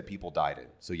chases that people died in.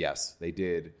 So yes, they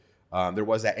did. There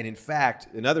was that. And in fact,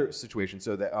 another situation,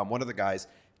 so that one of the guys,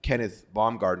 Kenneth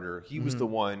Baumgartner, he was the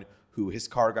one who his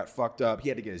car got fucked up. He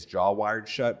had to get his jaw wired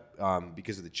shut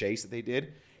because of the chase that they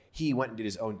did. He went and did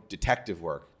his own detective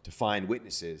work to find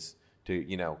witnesses to,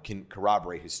 you know, can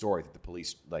corroborate his story that the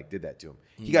police like did that to him.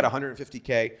 He got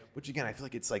 $150K, which again, I feel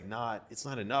like it's like it's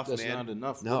not enough, That's man. not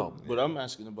enough. No. What I'm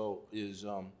asking about is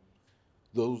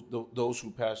those who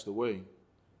passed away.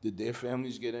 Did their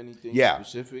families get anything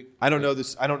specific? I don't know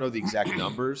this. I don't know the exact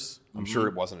numbers. I'm sure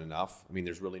it wasn't enough. I mean,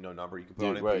 there's really no number you can put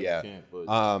on it. Right, but yeah. you can't, but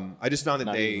I just found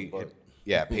that they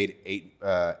paid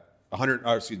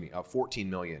 $14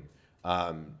 million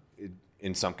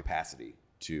in some capacity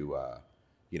to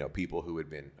people who had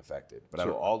been affected. But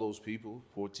so all those people,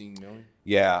 14 million.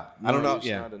 Yeah, I don't know. It's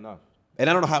not enough.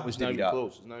 And I don't know how it was It's not divvied even up.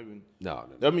 close. It's not even. No.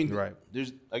 I mean, right.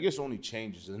 There's, I guess, only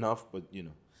change is enough, but you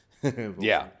know.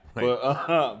 Yeah.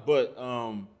 Right.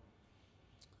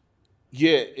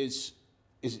 It's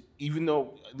even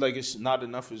though like it's not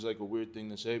enough is like a weird thing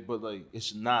to say, but like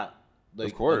it's not like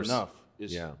of course. enough.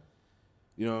 It's, yeah.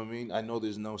 You know what I mean? I know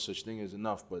there's no such thing as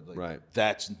enough, but like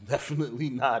that's definitely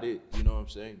not it. You know what I'm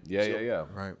saying? Yeah.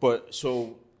 Right. But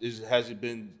so has it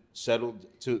been settled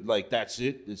to like that's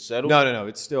it? It's settled? No.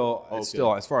 It's still as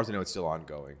far as I know, it's still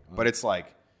ongoing. But it's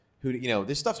like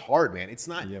this stuff's hard, man. It's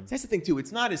not. That's the thing too.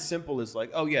 It's not as simple as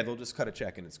like, oh yeah, they'll just cut a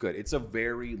check and it's good. It's a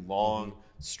very long,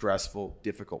 stressful,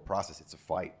 difficult process. It's a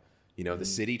fight. The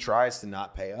city tries to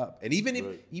not pay up, and even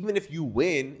if you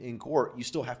win in court, you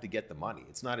still have to get the money.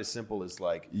 It's not as simple as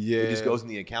like it just goes in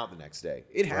the account the next day.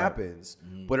 It happens,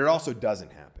 but it also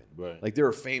doesn't happen. Right. Like there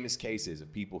are famous cases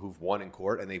of people who've won in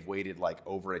court and they've waited like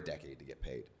over a decade to get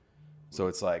paid. So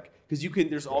it's like because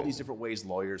there's all these different ways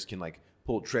lawyers can like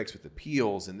pull tricks with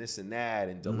appeals and this and that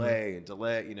and delay and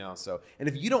delay. So and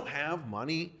if you don't have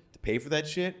money to pay for that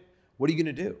shit, what are you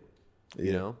gonna do?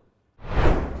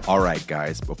 All right,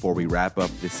 guys, before we wrap up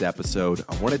this episode,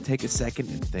 I want to take a second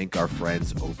and thank our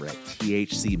friends over at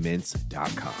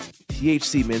THCmints.com.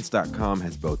 THCmints.com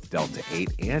has both Delta 8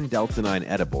 and Delta 9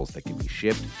 edibles that can be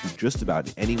shipped to just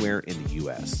about anywhere in the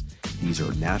U.S. These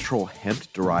are natural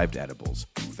hemp-derived edibles,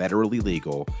 federally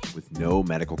legal, with no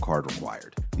medical card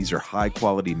required. These are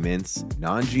high-quality mints,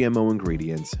 non-GMO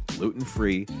ingredients,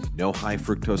 gluten-free, no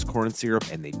high-fructose corn syrup,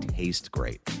 and they taste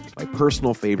great. My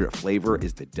personal favorite flavor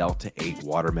is the Delta 8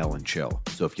 Watermelon Chill.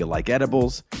 So if you like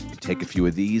edibles, take a few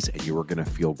of these and you are going to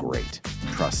feel great.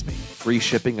 Trust me. Free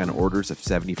shipping on orders of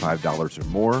 $75 or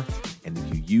more. And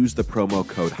if you use the promo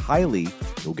code HIGHLY,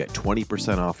 you'll get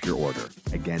 20% off your order.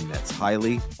 Again, that's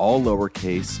HIGHLY, all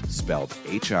lowercase, spelled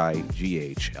HIGHLY.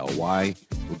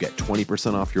 You'll get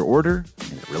 20% off your order,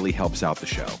 and it really helps out the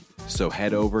show. So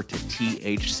head over to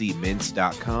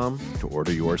THCmints.com to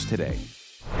order yours today.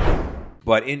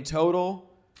 But in total,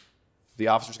 the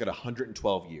officers got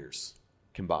 112 years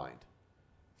combined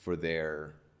for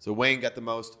their... So Wayne got the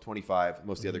most, 25.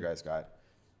 Most of the other guys got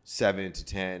 7 to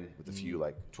 10, with a few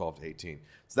like 12 to 18.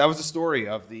 So that was the story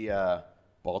of the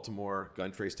Baltimore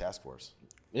Gun Trace Task Force.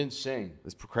 Insane.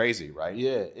 It's crazy, right?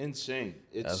 Yeah, insane.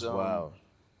 It's That's wild.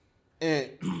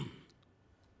 And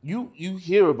you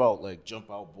hear about like jump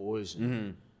out boys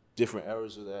and different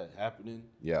eras of that happening.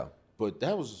 Yeah. But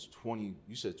that was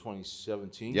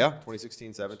 2017? Yeah,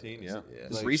 2016, 17, yeah.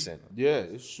 It's like, recent. Yeah,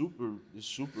 it's super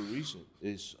recent.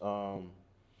 It's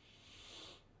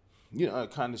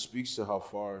it kind of speaks to how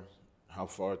far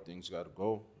things got to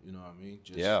go, you know what I mean?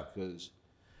 Just because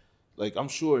like I'm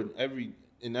sure in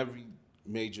every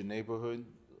major neighborhood,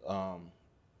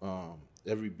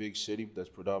 every big city that's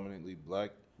predominantly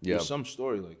black, there's some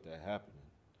story like that happening.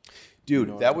 Dude,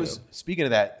 you know that was speaking of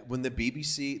that, when the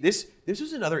BBC this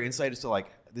was another insight as to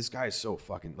like this guy is so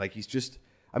fucking like he's just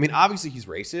I mean, obviously he's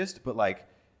racist, but like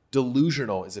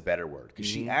delusional is a better word. Because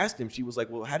she asked him, she was like,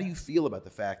 well, how do you feel about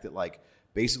the fact that like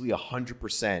basically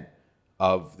 100%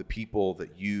 of the people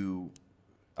that you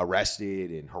arrested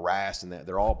and harassed and that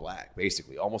they're all black,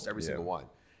 basically, almost every single one.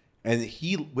 And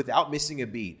he, without missing a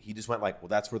beat, he just went like, well,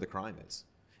 that's where the crime is.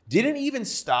 Didn't even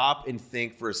stop and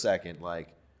think for a second,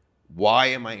 like, why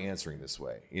am I answering this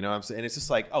way? You know what I'm saying? And it's just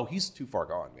like, oh, he's too far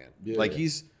gone, man. Yeah. Like you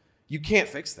can't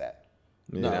fix that.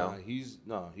 You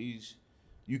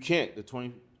can't.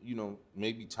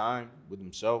 Maybe time with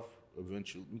himself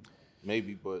eventually,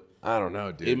 maybe, but I don't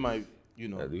know, dude. It might, you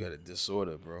got a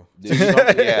disorder, bro.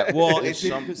 Yeah, well, it's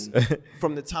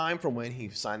from the time from when he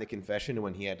signed the confession to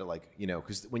when he had to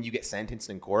because when you get sentenced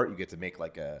in court, you get to make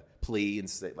like a plea and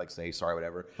say sorry,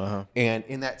 whatever. And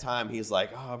in that time, he's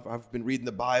like, oh, I've been reading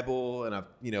the Bible and I've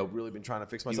really been trying to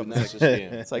fix myself.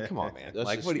 It's like, come on, man. That's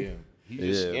like, what do you? He's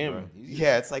just scamming.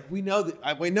 It's like we know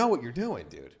what you're doing,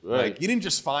 dude. Right. Like you didn't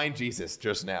just find Jesus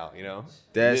just now, you know.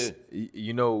 That's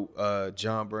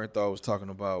John Bernthal was talking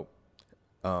about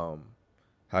how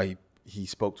he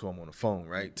spoke to him on the phone,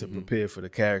 right, to prepare for the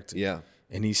character. Yeah,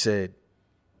 and he said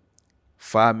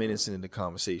 5 minutes into the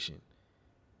conversation,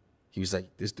 he was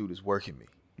like, "This dude is working me.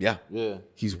 Yeah,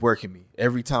 he's working me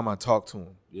every time I talk to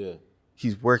him. Yeah,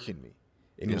 he's working me."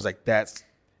 And he was like, "That's."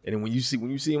 And then when you see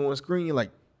him on screen, you're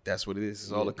like, that's what it is.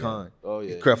 It's all a con. Oh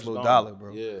yeah, Creflo Dollar,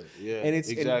 bro. Yeah. And it's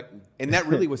exactly. And that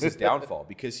really was his downfall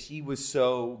because he was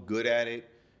so good at it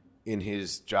in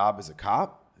his job as a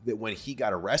cop that when he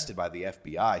got arrested by the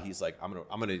FBI, he's like, I'm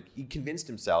gonna. He convinced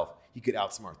himself he could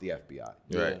outsmart the FBI.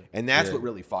 Right. And that's what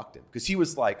really fucked him because he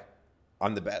was like,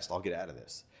 I'm the best. I'll get out of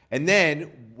this. And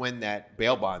then when that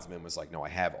bail bondsman was like, no, I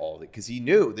have all of it, because he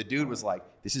knew the dude was like,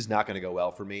 this is not going to go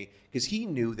well for me, because he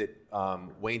knew that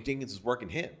Wayne Dinkins was working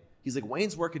him. He's like,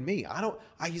 Wayne's working me.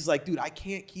 He's like, dude, I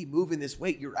can't keep moving this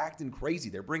weight. You're acting crazy.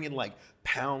 They're bringing like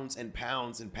pounds and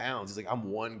pounds and pounds. He's like,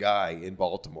 I'm one guy in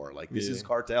Baltimore. Like, this is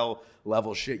cartel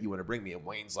level shit you want to bring me. And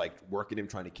Wayne's like working him,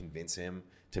 trying to convince him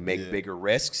to make bigger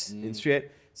risks and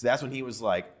shit. So that's when he was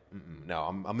like, no,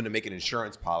 I'm going to make an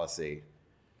insurance policy.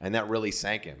 And that really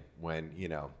sank him when,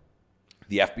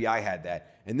 the FBI had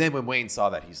that. And then when Wayne saw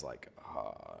that, he's like,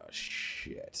 oh,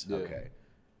 shit. Yeah. Okay.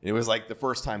 And it was like the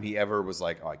first time he ever was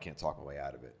like, oh, I can't talk my way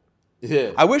out of it.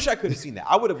 Yeah. I wish I could have seen that.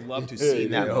 I would have loved to have seen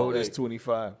that. Hold this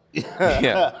 25.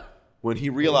 Yeah. When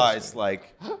he realized,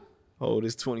 like, hold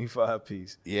this 25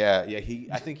 piece. Yeah.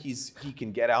 I think he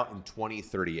can get out in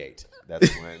 2038. That's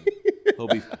when he'll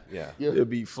be. Yeah. He'll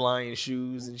be flying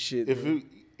shoes and shit.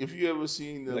 If you ever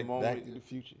seen the moment Back to the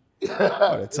Future.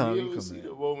 By the time you ever see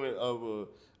the moment of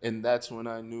and that's when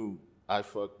I knew I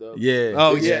fucked up. Yeah.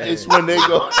 Oh yeah. It's when they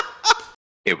go.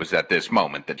 It was at this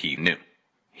moment that he knew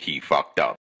he fucked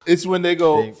up. It's when they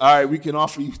go, all right, we can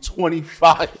offer you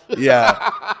 25.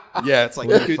 Yeah. Yeah, it's like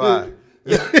 25.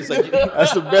 It's like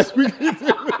That's the best we can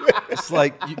do. it's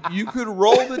like you could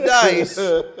roll the dice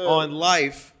on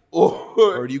life,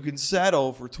 or you can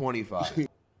settle for 25.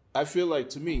 I feel like,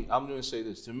 to me, I'm going to say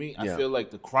this. To me, I Yeah. feel like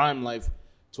the crime life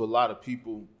to a lot of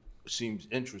people seems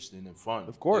interesting and fun.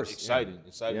 Of course. Like,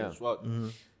 exciting Yeah. as fuck. Mm-hmm.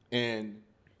 And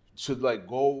to like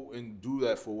go and do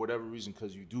that for whatever reason,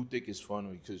 because you do think it's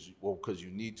fun, or because you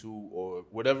need to, or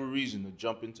whatever reason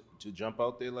to jump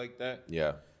out there like that.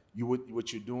 Yeah.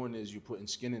 What you're doing is you're putting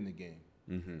skin in the game.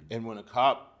 Mm-hmm. And when a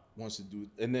cop wants to do,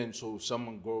 and then so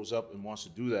someone grows up and wants to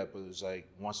do that, but it's like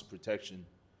wants the protection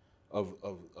of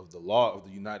the law of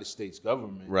the United States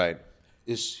government. Right.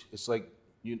 It's like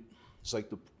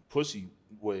the pussy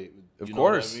way. Of you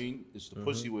course. know what I mean? It's the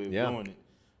pussy way of Yeah. doing it.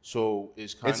 So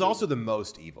it's kind of. It's also the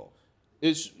most evil.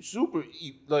 It's super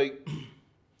like.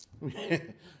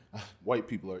 White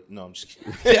people are. No, I'm just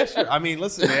kidding. Yeah, sure. I mean,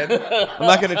 listen, man. I'm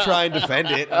not going to try and defend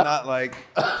it. I'm not like.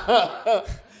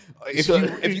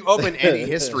 If you open any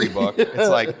history book, it's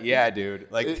like, yeah, dude.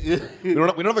 Like, we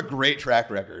don't have a great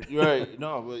track record. Right.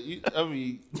 No, but I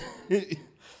mean,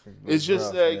 it's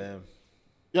just rough, like. Man.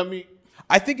 I mean.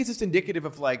 I think it's just indicative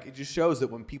of like, it just shows that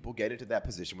when people get into that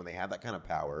position, when they have that kind of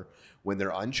power, when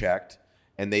they're unchecked,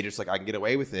 and they just like, I can get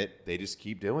away with it, they just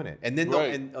keep doing it. And then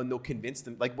they'll convince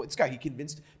them, like this guy, he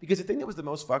convinced, because the thing that was the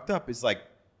most fucked up is like,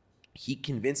 he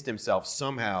convinced himself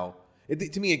somehow,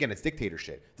 to me, again, it's dictator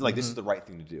shit. They're like, this is the right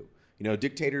thing to do. You know,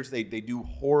 dictators, they do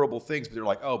horrible things, but they're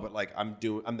like, oh, but like, I'm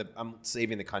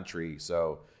saving the country,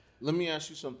 so. Let me ask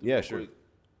you something. Yeah, sure. Quick.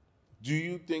 Do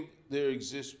you think there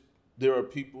are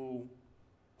people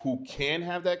who can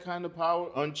have that kind of power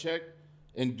unchecked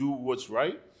and do what's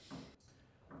right?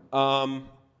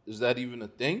 Is that even a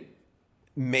thing?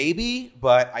 Maybe,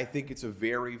 but I think it's a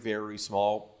very, very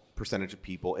small percentage of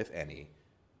people, if any.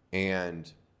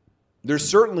 And there's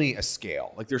certainly a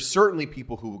scale. Like, there's certainly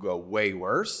people who will go way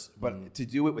worse, but to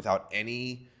do it without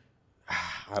any,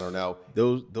 I don't know.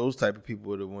 Those type of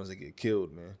people are the ones that get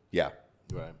killed, man. Yeah.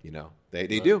 Right. You know, they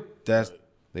do.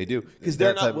 They do. Because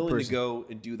they're not willing to go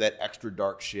and do that extra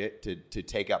dark shit to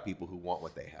take out people who want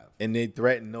what they have. And they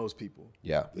threaten those people.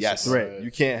 Yeah. Yes. Threat.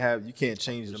 You can't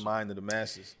change the mind of the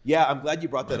masses. Yeah, I'm glad you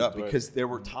brought that up because there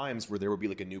were times where there would be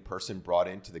like a new person brought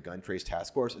into the gun trace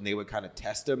task force and they would kind of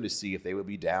test them to see if they would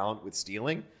be down with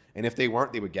stealing. And if they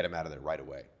weren't, they would get them out of there right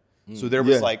away. So there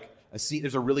was like a scene,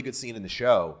 there's a really good scene in the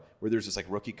show where there's this like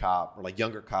rookie cop or like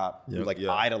younger cop who like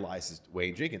idolizes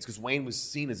Wayne Jenkins because Wayne was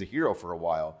seen as a hero for a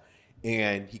while.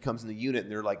 And he comes in the unit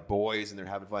and they're like boys and they're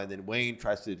having fun. And then Wayne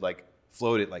tries to like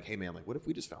float it like, hey man, like what if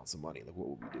we just found some money? Like what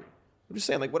would we do? I'm just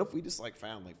saying, like, what if we just like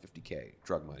found like $50K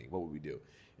drug money? What would we do?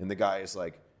 And the guy is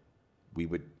like, we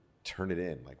would turn it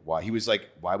in. Like why? He was like,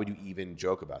 why would you even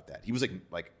joke about that? He was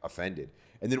like offended.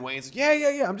 And then Wayne's like,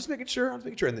 yeah. I'm just making sure. And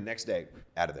the next day,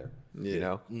 out of there. You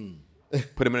know?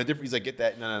 Put him in a different, he's like, get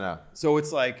that. No. So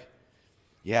it's like,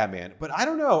 yeah, man. But I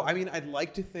don't know. I mean, I'd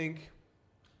like to think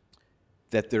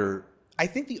that I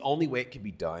think the only way it can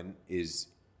be done is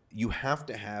you have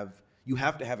to have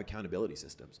accountability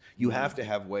systems. You have to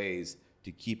have ways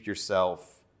to keep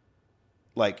yourself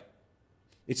like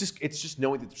it's just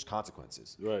knowing that there's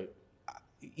consequences. Right.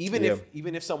 Even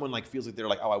if someone like feels like they're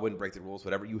like, oh, I wouldn't break the rules,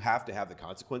 whatever, you have to have the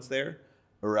consequence there,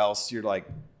 or else you're like,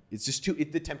 it's just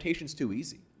the temptation's too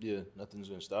easy. Yeah, nothing's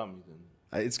gonna stop me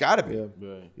then. It's got to be.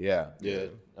 Right. Yeah,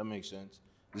 that makes sense.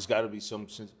 There's got to be some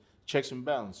checks and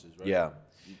balances, right? Yeah.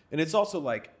 And it's also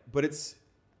like, but it's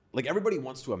like everybody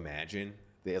wants to imagine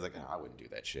they're like, oh, I wouldn't do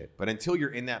that shit. But until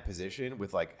you're in that position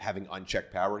with like having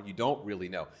unchecked power, you don't really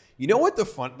know. You know what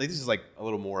this is like a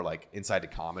little more like inside the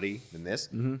comedy than this.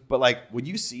 But like when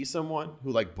you see someone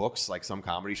who like books like some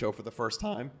comedy show for the first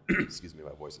time, excuse me,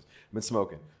 my voice is, I've been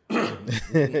smoking.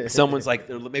 Someone's like,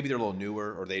 maybe they're a little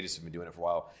newer or they just have been doing it for a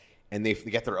while. And they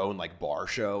get their own like bar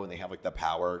show and they have like the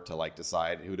power to like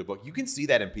decide who to book. You can see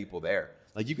that in people there.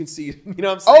 Like you can see, you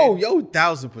know what I'm saying? Oh,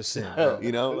 1,000%. Bro.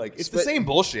 You know, like it's the same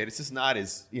bullshit. It's just not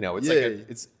as, you know, it's like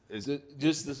it's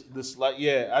just the slight.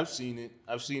 Yeah, I've seen it.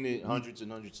 I've seen it hundreds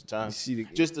and hundreds of times.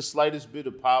 Just the slightest bit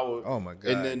of power. Oh my god!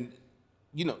 And then,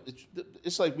 you know,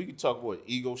 it's like we could talk about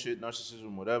ego shit,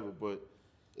 narcissism, whatever. But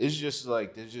it's just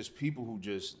like there's just people who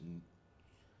just,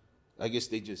 I guess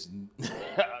they just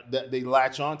they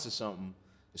latch onto something.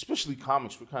 Especially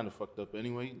comics, we're kind of fucked up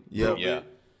anyway. Yeah.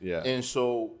 And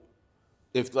so,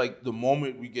 if like the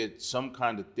moment we get some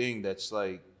kind of thing that's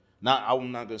like,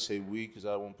 I'm not gonna say we because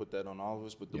I won't put that on all of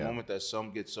us, but the moment that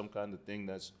some get some kind of thing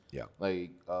that's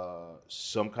like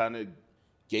some kind of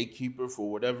gatekeeper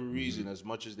for whatever reason, as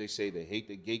much as they say they hate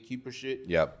the gatekeeper shit,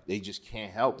 they just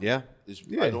can't help it.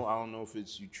 I don't know if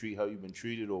it's you treat how you've been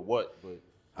treated or what, but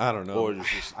I don't know. Or it's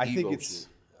just I think ego it's shit.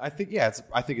 I think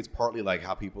it's partly like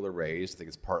how people are raised. I think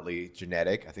it's partly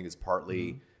genetic. I think it's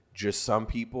partly just some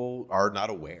people are not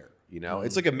aware.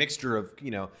 It's like a mixture of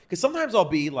because sometimes I'll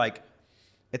be like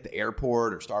at the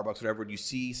airport or Starbucks, whatever, and you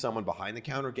see someone behind the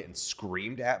counter getting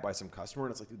screamed at by some customer,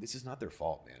 and it's like, dude, this is not their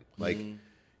fault, man. Like,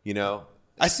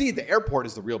 I see the airport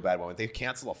is the real bad one. When they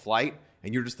cancel a flight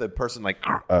and you're just the person like,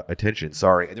 attention,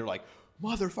 sorry, and they're like,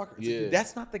 motherfucker. It's like, dude,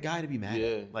 that's not the guy to be mad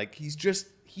at. Like, he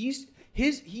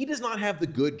does not have the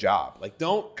good job. Like,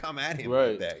 don't come at him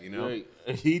like that, Right.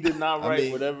 He did not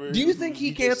write whatever. Do you think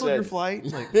he canceled your flight?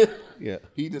 Like, yeah.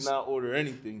 He did not order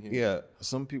anything here. Yeah.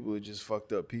 Some people are just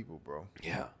fucked up people, bro.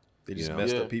 Yeah. They just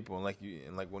messed up people.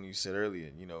 And like when you said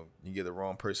earlier, you give the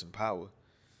wrong person power.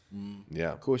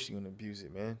 Yeah. Of course you're going to abuse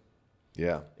it, man.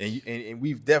 Yeah. And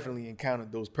we've definitely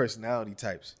encountered those personality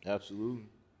types. Absolutely.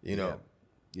 Yeah.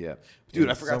 Dude,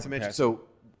 I forgot to mention. So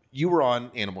you were on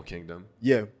Animal Kingdom.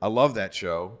 Yeah. I love that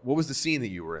show. What was the scene that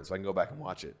you were in so I can go back and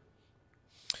watch it?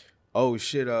 Oh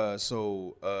shit! I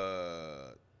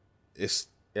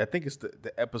think it's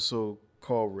the episode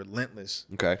called Relentless.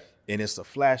 Okay. And it's a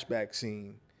flashback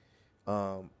scene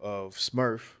of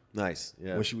Smurf. Nice.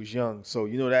 Yeah. When she was young. So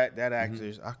that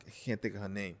actress, I can't think of her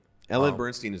name. Ellen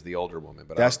Bernstein is the older woman,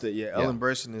 but Ellen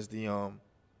Bernstein is the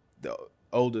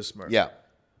older Smurf. Yeah.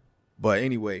 But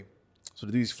anyway, so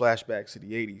they do these flashbacks to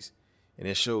the 80s, and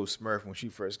it shows Smurf when she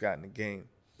first got in the game.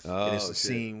 And it's a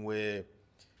scene where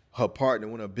her partner,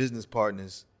 one of her business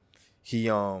partners, they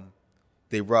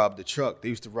robbed the truck. They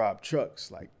used to rob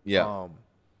trucks, like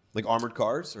like armored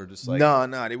cars or just like no,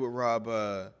 they would rob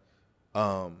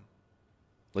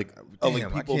like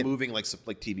people moving like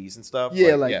TVs and stuff.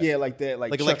 Yeah, like that,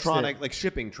 like electronic, like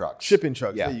shipping trucks. Shipping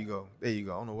trucks. Yeah. There you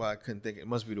go. I don't know why I couldn't think. It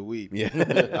must be the weed. Yeah,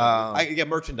 I get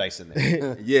merchandise in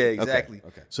there. Yeah, exactly.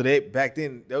 Okay. So they back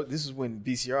then, this is when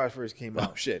VCRs first came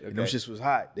out. Oh shit! Okay. And them shits was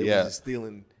hot. They was just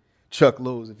stealing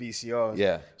truckloads of VCRs.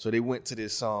 Yeah. So they went to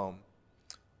this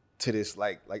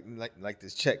like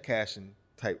this check cashing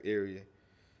type area,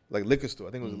 like liquor store.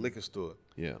 I think it was a liquor store.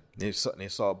 Yeah. And they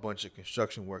saw a bunch of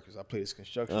construction workers. I played this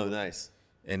construction. Oh, nice.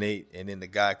 And then the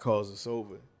guy calls us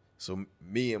over. So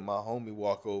me and my homie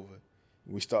walk over.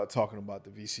 And we start talking about the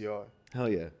VCR. Hell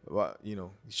yeah. About,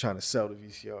 he's trying to sell the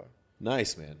VCR.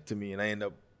 Nice, man. To me, and I end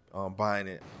up buying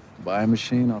it. Buy a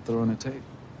machine, I'll throw in a tape.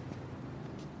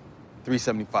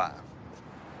 $375.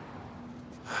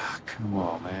 Come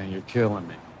on, man, you're killing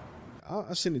me.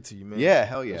 I'll send it to you, man. Yeah,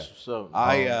 hell yeah. So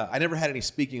I never had any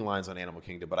speaking lines on Animal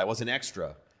Kingdom, but I was an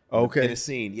extra. Okay. In a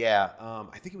scene, yeah.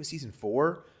 I think it was season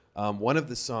 4. One of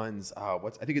the sons, I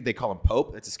think they call him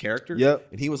Pope. That's his character. Yep.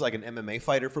 And he was like an MMA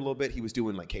fighter for a little bit. He was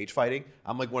doing like cage fighting.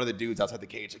 I'm like one of the dudes outside the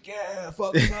cage, like, yeah,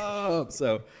 fuck him up.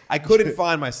 So I couldn't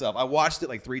find myself. I watched it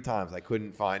like 3 times. I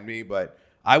couldn't find me, but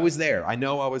I was there. I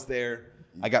know I was there.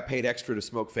 I got paid extra to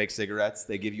smoke fake cigarettes.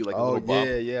 They give you like a little bump.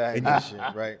 Yeah, I hate that shit,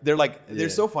 right? They're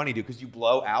so funny, dude, because you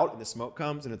blow out and the smoke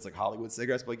comes and it's like Hollywood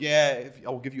cigarettes. But like, yeah,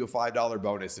 I'll give you a $5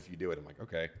 bonus if you do it. I'm like,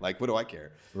 okay, like, what do I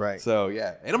care? Right. So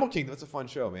yeah, Animal Kingdom, that's a fun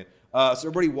show, man. So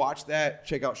everybody watch that.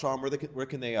 Check out Shaun. Where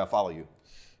can they follow you?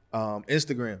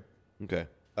 Instagram. Okay.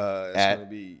 It's gonna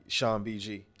be Shaun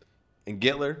BG. And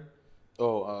Guitler.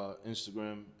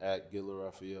 Instagram at Guitler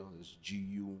Raphael. It's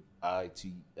GUITLER.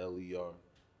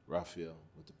 Raphael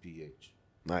with the PH.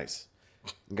 Nice.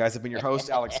 And guys, I've been your host,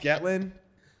 Alex Gatlin.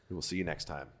 We will see you next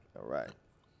time. All right.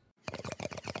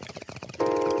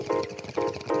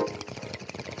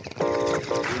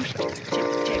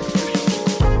 Thank you.